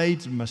 I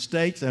made some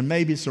mistakes and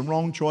maybe some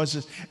wrong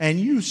choices, and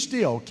you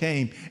still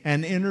came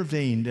and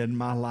intervened in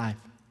my life.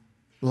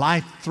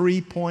 Life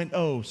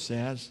 3.0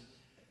 says,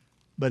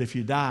 but if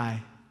you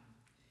die,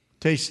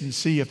 taste and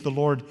see if the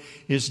Lord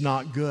is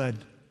not good.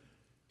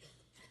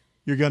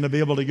 You're going to be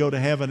able to go to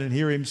heaven and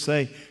hear him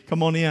say,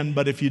 come on in.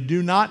 But if you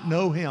do not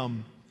know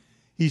him,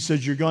 he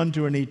says you're going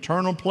to an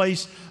eternal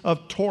place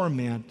of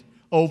torment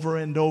over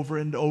and over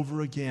and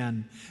over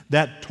again.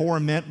 That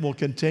torment will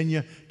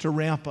continue to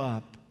ramp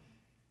up.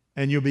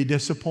 And you'll be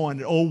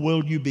disappointed. Oh,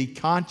 will you be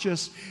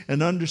conscious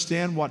and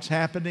understand what's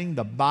happening?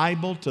 The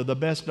Bible, to the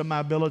best of my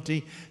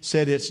ability,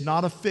 said it's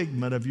not a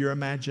figment of your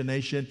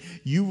imagination.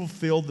 You will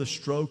feel the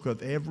stroke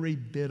of every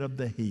bit of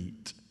the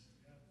heat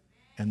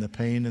and the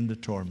pain and the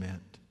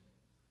torment.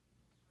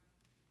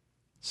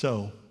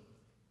 So,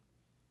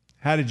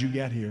 how did you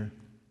get here?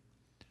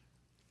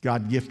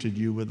 God gifted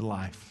you with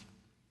life.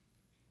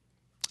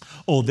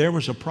 Oh, there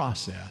was a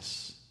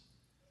process.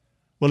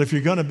 Well, if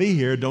you're going to be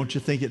here, don't you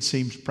think it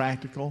seems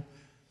practical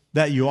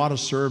that you ought to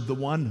serve the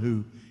one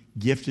who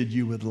gifted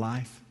you with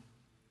life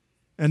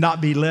and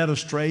not be led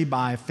astray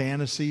by a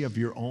fantasy of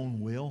your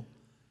own will?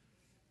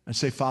 And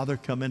say, Father,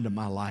 come into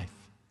my life.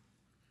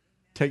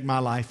 Take my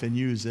life and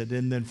use it.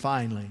 And then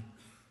finally,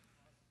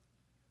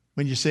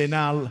 when you say,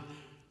 now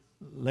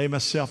lay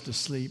myself to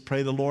sleep,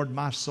 pray the Lord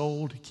my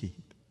soul to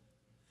keep.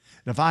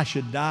 And if I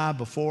should die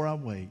before I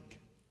wake,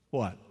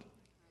 what?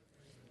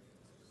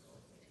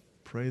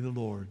 Pray the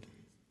Lord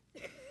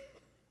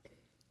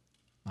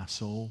my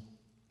soul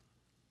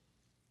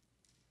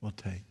will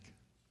take.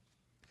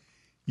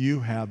 You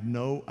have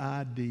no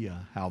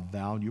idea how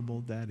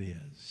valuable that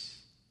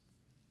is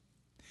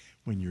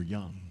when you're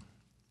young.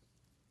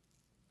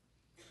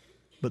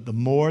 But the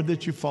more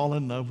that you fall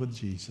in love with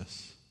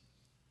Jesus,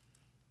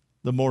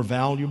 the more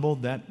valuable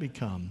that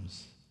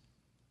becomes.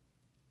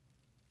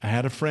 I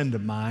had a friend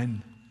of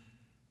mine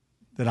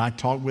that I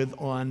talked with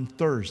on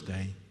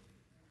Thursday,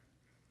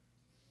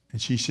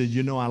 and she said,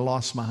 you know, I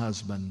lost my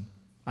husband.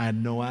 I had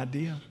no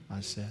idea, I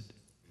said.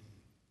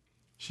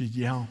 She said,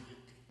 yeah.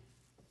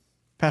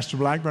 Pastor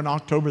Blackburn,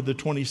 October the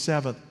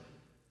 27th,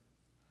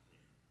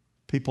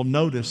 people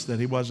noticed that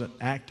he wasn't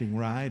acting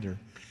right, or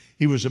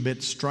he was a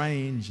bit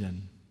strange.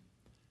 And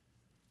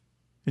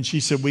she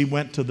said, we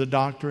went to the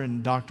doctor,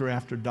 and doctor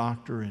after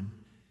doctor, and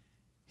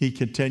he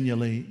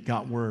continually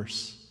got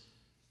worse.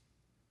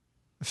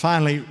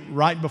 Finally,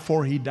 right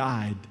before he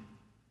died,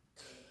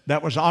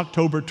 that was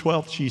October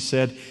 12th, she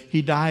said.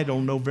 He died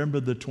on November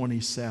the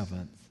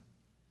 27th.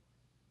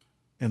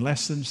 In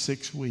less than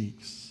 6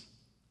 weeks.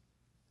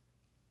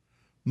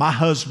 My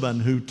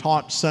husband, who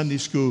taught Sunday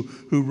school,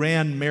 who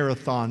ran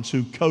marathons,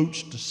 who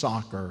coached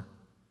soccer.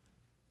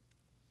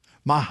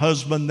 My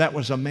husband, that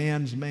was a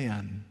man's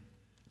man,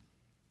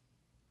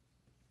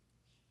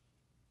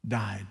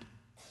 died.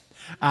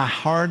 I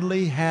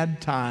hardly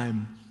had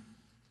time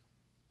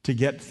to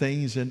get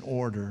things in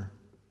order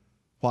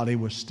while he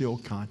was still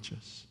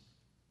conscious.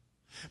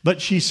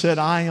 But she said,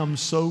 I am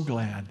so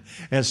glad.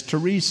 As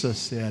Teresa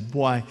said,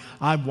 boy,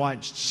 I've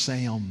watched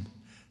Sam.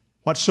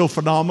 What's so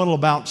phenomenal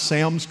about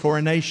Sam's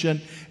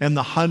coronation and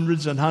the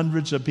hundreds and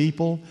hundreds of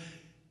people?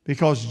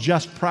 Because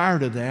just prior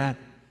to that,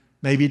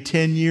 maybe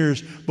 10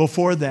 years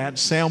before that,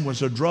 Sam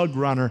was a drug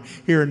runner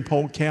here in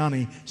Polk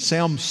County.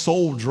 Sam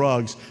sold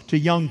drugs to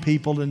young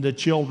people and to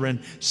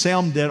children.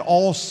 Sam did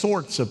all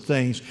sorts of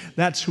things.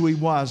 That's who he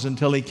was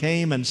until he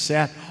came and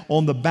sat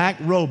on the back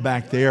row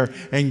back there,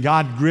 and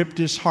God gripped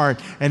his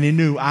heart, and he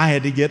knew I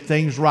had to get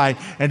things right.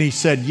 And he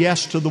said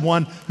yes to the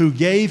one who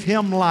gave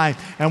him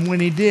life. And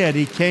when he did,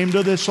 he came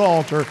to this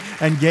altar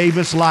and gave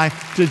his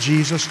life to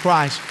Jesus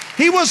Christ.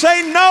 He was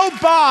a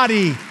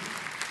nobody.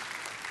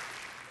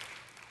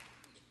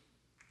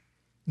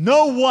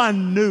 No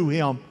one knew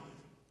him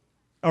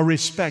or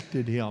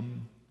respected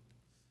him.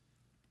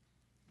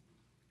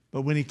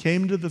 But when he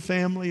came to the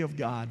family of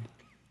God,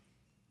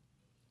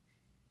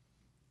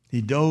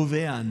 he dove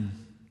in.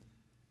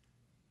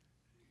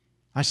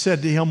 I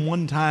said to him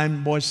one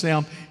time, boy,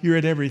 Sam, you're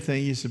at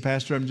everything. He said,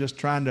 Pastor, I'm just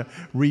trying to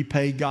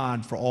repay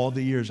God for all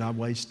the years I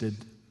wasted.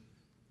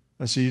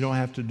 I said, you don't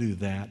have to do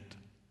that.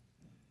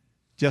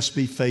 Just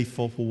be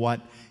faithful for what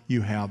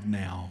you have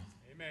now.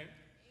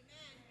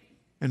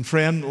 And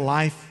friend,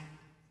 life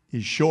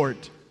is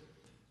short.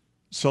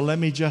 So let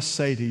me just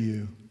say to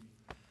you,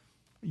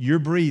 your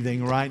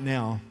breathing right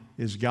now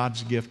is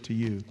God's gift to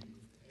you.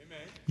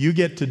 Amen. You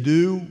get to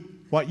do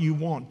what you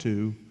want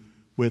to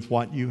with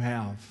what you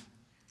have.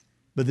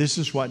 But this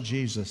is what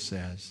Jesus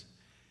says.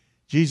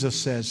 Jesus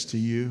says to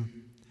you,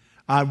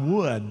 I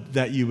would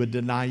that you would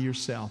deny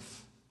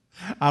yourself.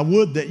 I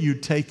would that you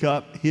take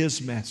up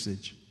His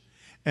message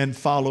and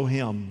follow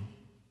Him.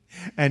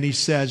 And he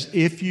says,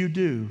 if you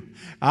do,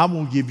 I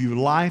will give you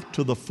life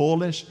to the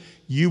fullest.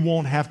 You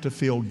won't have to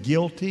feel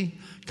guilty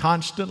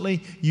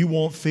constantly. You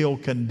won't feel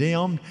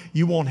condemned.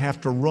 You won't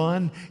have to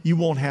run. You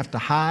won't have to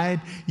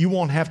hide. You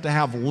won't have to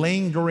have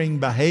lingering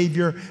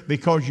behavior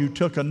because you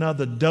took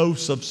another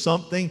dose of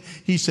something.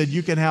 He said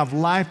you can have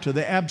life to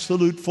the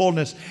absolute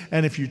fullness.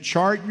 And if you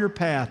chart your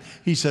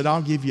path, he said,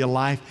 I'll give you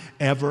life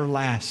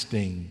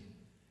everlasting.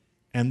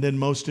 And then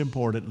most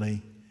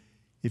importantly,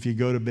 if you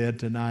go to bed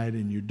tonight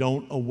and you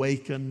don't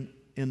awaken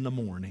in the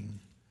morning,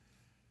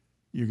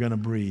 you're going to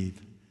breathe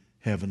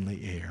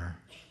heavenly air.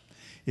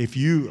 If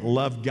you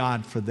love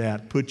God for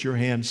that, put your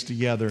hands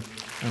together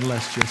and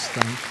let's just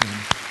thank Him.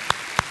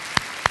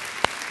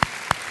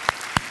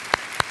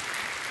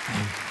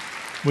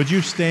 Would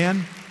you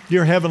stand?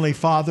 Dear Heavenly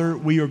Father,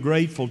 we are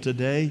grateful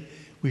today.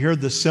 We heard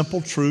the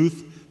simple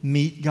truth,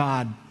 meet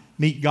God.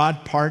 Meet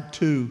God Part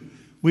 2.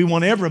 We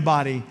want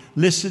everybody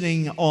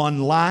listening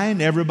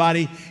online,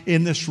 everybody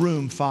in this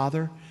room,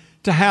 Father,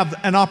 to have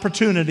an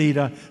opportunity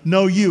to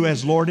know You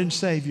as Lord and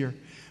Savior.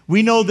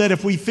 We know that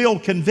if we feel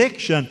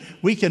conviction,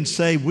 we can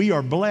say we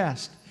are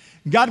blessed.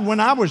 God, when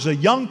I was a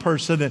young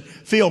person and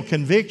feel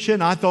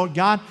conviction, I thought,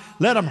 God,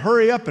 let them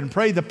hurry up and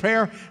pray the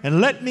prayer and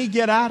let me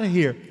get out of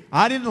here.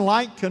 I didn't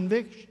like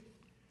conviction.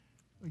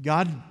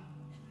 God,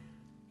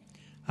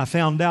 I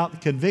found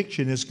out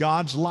conviction is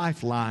God's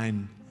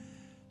lifeline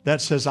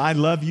that says, I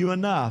love you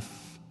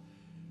enough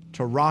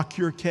to rock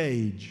your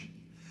cage.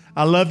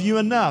 I love you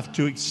enough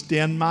to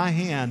extend my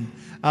hand.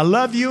 I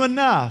love you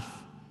enough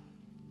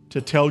to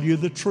tell you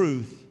the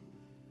truth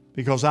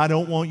because I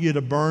don't want you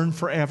to burn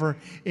forever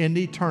in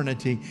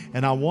eternity.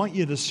 And I want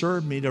you to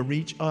serve me to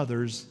reach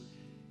others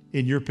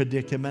in your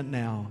predicament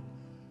now.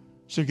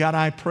 So God,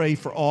 I pray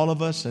for all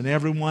of us and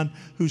everyone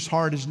whose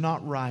heart is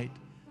not right.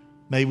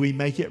 May we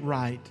make it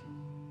right.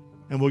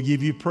 And we'll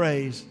give you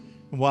praise.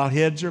 And while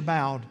heads are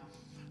bowed,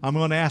 I'm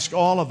going to ask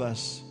all of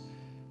us,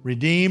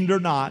 redeemed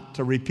or not,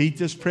 to repeat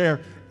this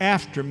prayer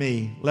after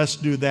me. Let's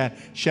do that,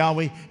 shall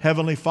we?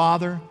 Heavenly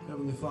Father,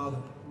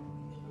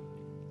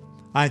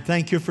 I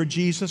thank you for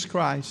Jesus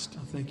Christ.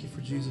 I thank you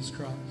for Jesus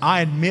Christ. I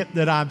admit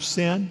that I've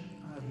sinned.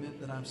 I admit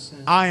that I've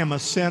sinned. I am a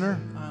sinner.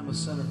 I am a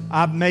sinner.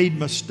 I've made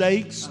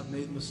mistakes. I've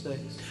made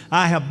mistakes.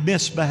 I have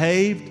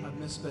misbehaved. I've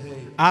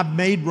misbehaved. I've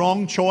made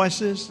wrong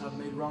choices. I've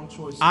made wrong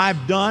choices.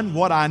 I've done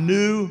what I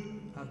knew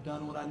I've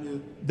done what I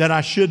knew that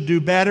I should do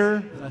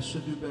better. that I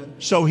should do better.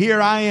 So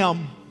here I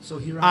am. So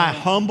here I I am.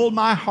 humble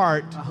my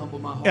heart. I humble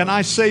my heart. And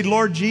I say,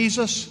 Lord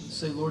Jesus,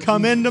 Say, Lord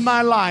come Jesus, into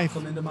my life.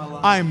 Come into my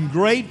life. I'm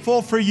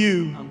grateful for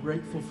you. I'm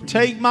grateful for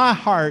Take you. my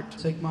heart.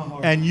 Take my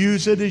heart. And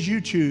use it as you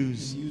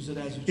choose. And use it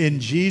as you choose. In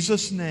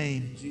Jesus'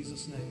 name. In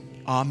Jesus'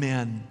 name.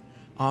 Amen.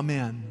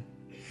 Amen.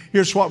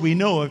 Here's what we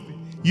know. If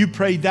you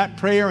prayed that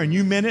prayer and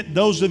you meant it,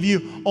 those of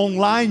you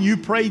online, you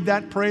prayed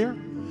that prayer.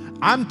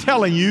 I'm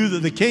telling you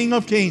that the King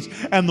of Kings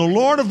and the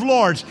Lord of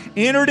Lords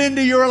entered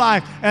into your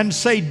life and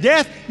say,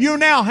 death, you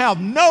now have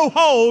no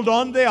hold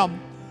on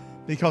them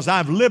because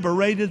I've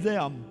liberated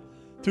them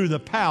through the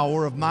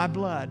power of my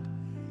blood.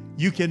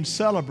 You can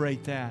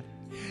celebrate that.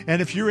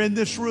 And if you're in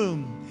this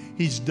room,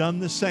 He's done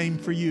the same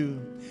for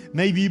you.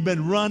 Maybe you've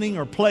been running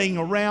or playing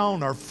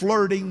around or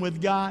flirting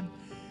with God.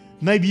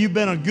 Maybe you've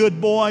been a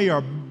good boy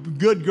or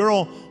good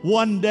girl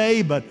one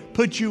day, but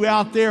put you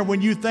out there when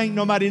you think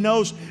nobody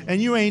knows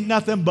and you ain't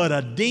nothing but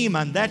a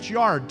demon. That's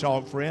yard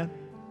talk, friend.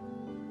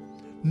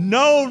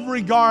 No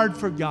regard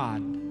for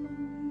God.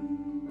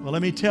 Well,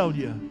 let me tell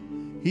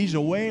you, He's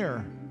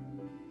aware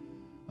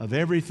of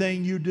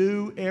everything you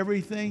do,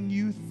 everything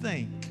you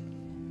think.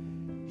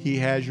 He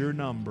has your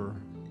number.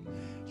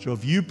 So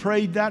if you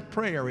prayed that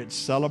prayer, it's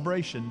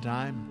celebration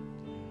time.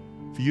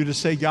 For you to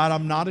say, God,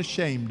 I'm not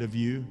ashamed of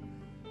you.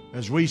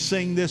 As we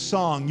sing this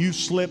song, you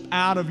slip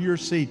out of your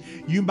seat.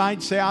 You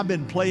might say, I've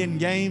been playing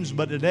games,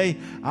 but today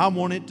I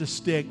want it to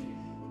stick.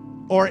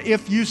 Or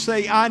if you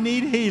say, I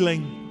need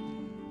healing.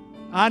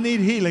 I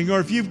need healing. Or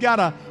if you've got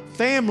a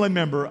family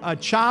member, a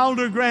child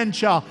or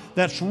grandchild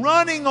that's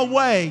running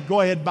away,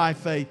 go ahead by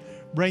faith.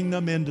 Bring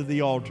them into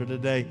the altar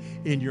today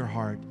in your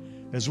heart.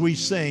 As we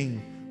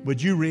sing,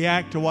 would you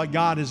react to what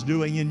God is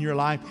doing in your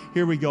life?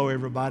 Here we go,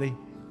 everybody.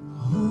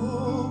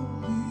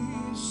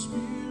 Holy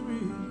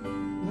Spirit,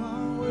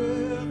 I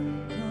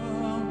welcome.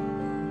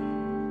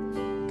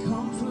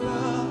 Come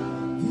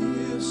flood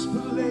this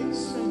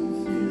place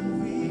and fill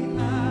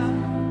the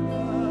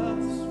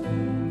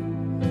atmosphere.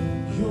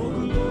 Your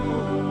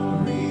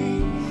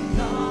glory,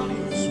 God,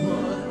 is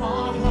what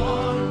our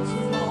hearts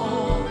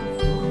long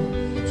for.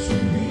 To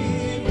be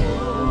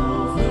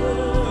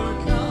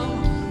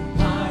overcome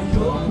by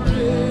your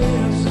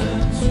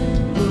presence,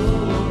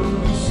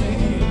 Lord. We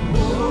sing,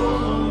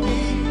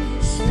 holy.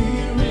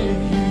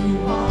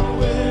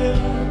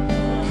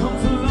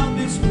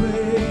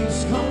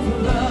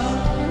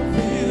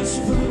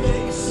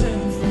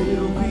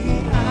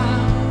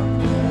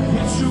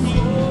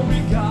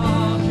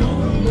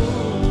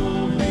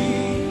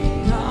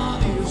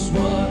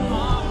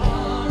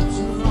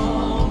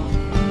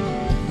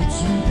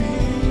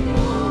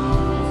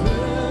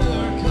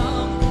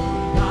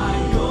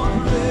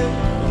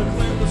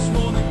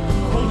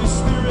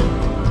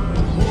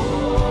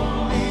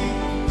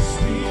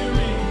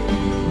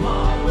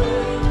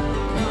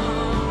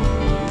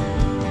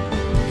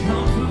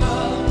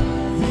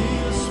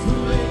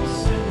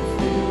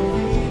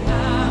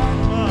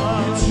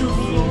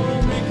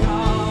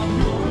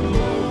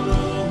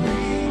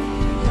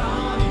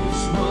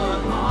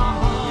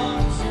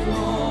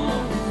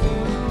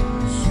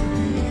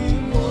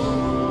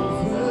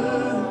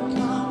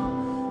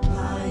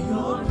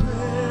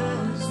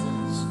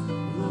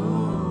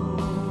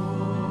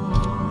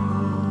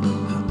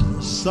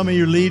 Some of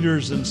your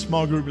leaders and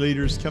small group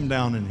leaders, come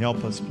down and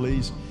help us,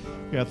 please.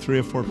 We got 3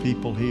 or 4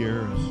 people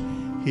here.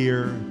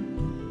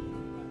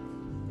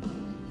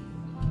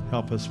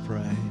 Help us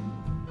pray.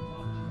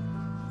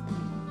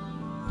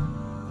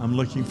 I'm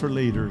looking for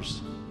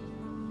leaders.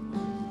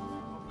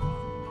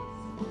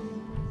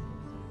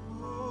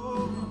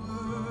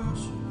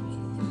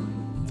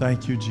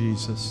 Thank you,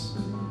 Jesus.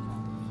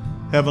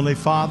 Heavenly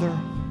Father,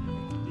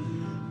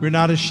 we're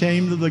not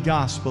ashamed of the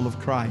gospel of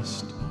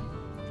Christ.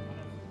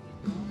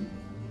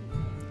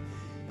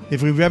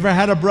 If we've ever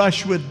had a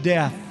brush with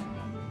death,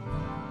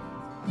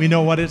 we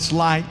know what it's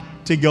like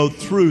to go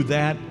through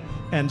that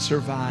and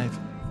survive.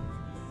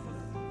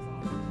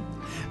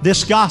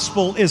 This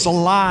gospel is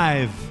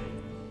alive,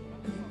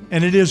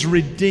 and it is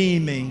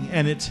redeeming,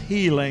 and it's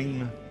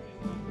healing,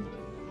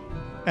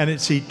 and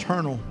it's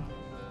eternal.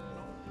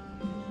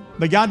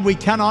 But God, we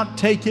cannot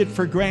take it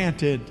for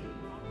granted.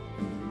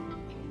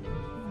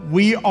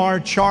 We are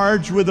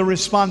charged with the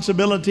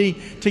responsibility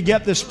to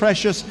get this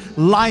precious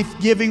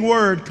life-giving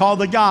word called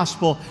the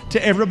gospel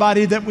to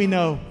everybody that we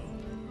know.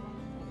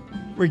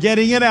 We're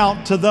getting it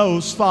out to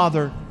those,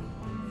 Father,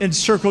 in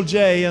Circle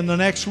J in the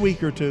next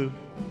week or two.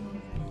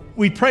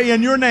 We pray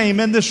in your name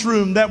in this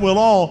room that we'll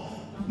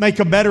all make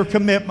a better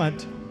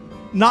commitment.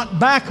 Not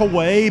back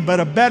away,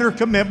 but a better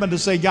commitment to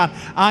say, God,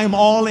 I'm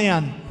all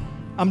in.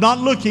 I'm not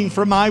looking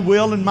for my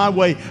will and my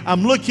way.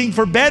 I'm looking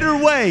for better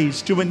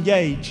ways to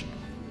engage.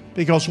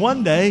 Because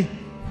one day,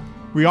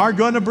 we are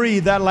going to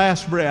breathe that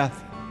last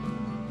breath.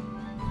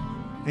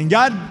 And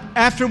God,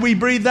 after we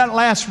breathe that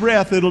last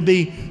breath, it'll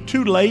be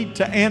too late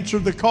to answer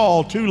the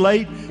call, too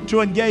late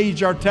to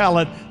engage our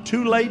talent,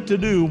 too late to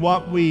do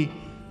what we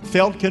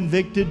felt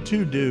convicted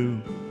to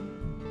do.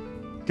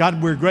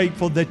 God, we're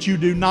grateful that you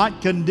do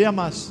not condemn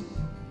us.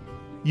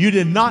 You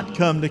did not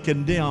come to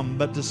condemn,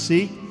 but to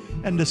seek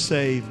and to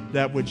save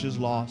that which is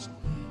lost.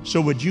 So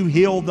would you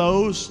heal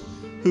those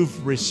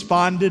who've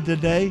responded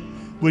today?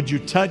 Would you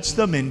touch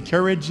them,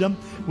 encourage them?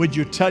 Would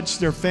you touch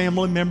their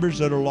family members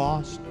that are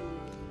lost?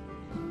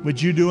 Would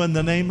you do in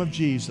the name of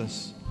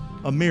Jesus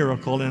a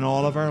miracle in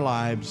all of our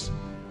lives?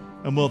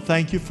 And we'll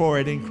thank you for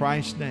it in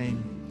Christ's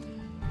name.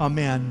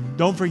 Amen.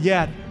 Don't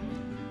forget,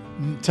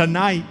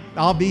 tonight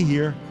I'll be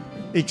here.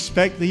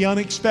 Expect the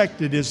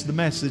unexpected is the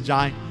message.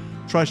 I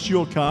trust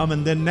you'll come.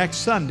 And then next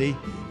Sunday,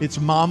 it's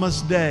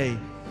Mama's Day,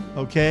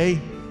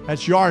 okay?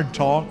 That's Yard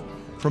Talk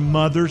from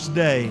Mother's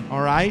Day,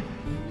 all right?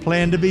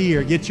 Plan to be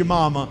here. Get your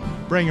mama.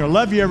 Bring her.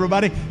 Love you,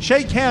 everybody.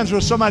 Shake hands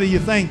with somebody you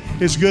think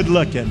is good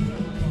looking.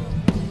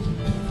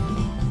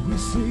 We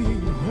see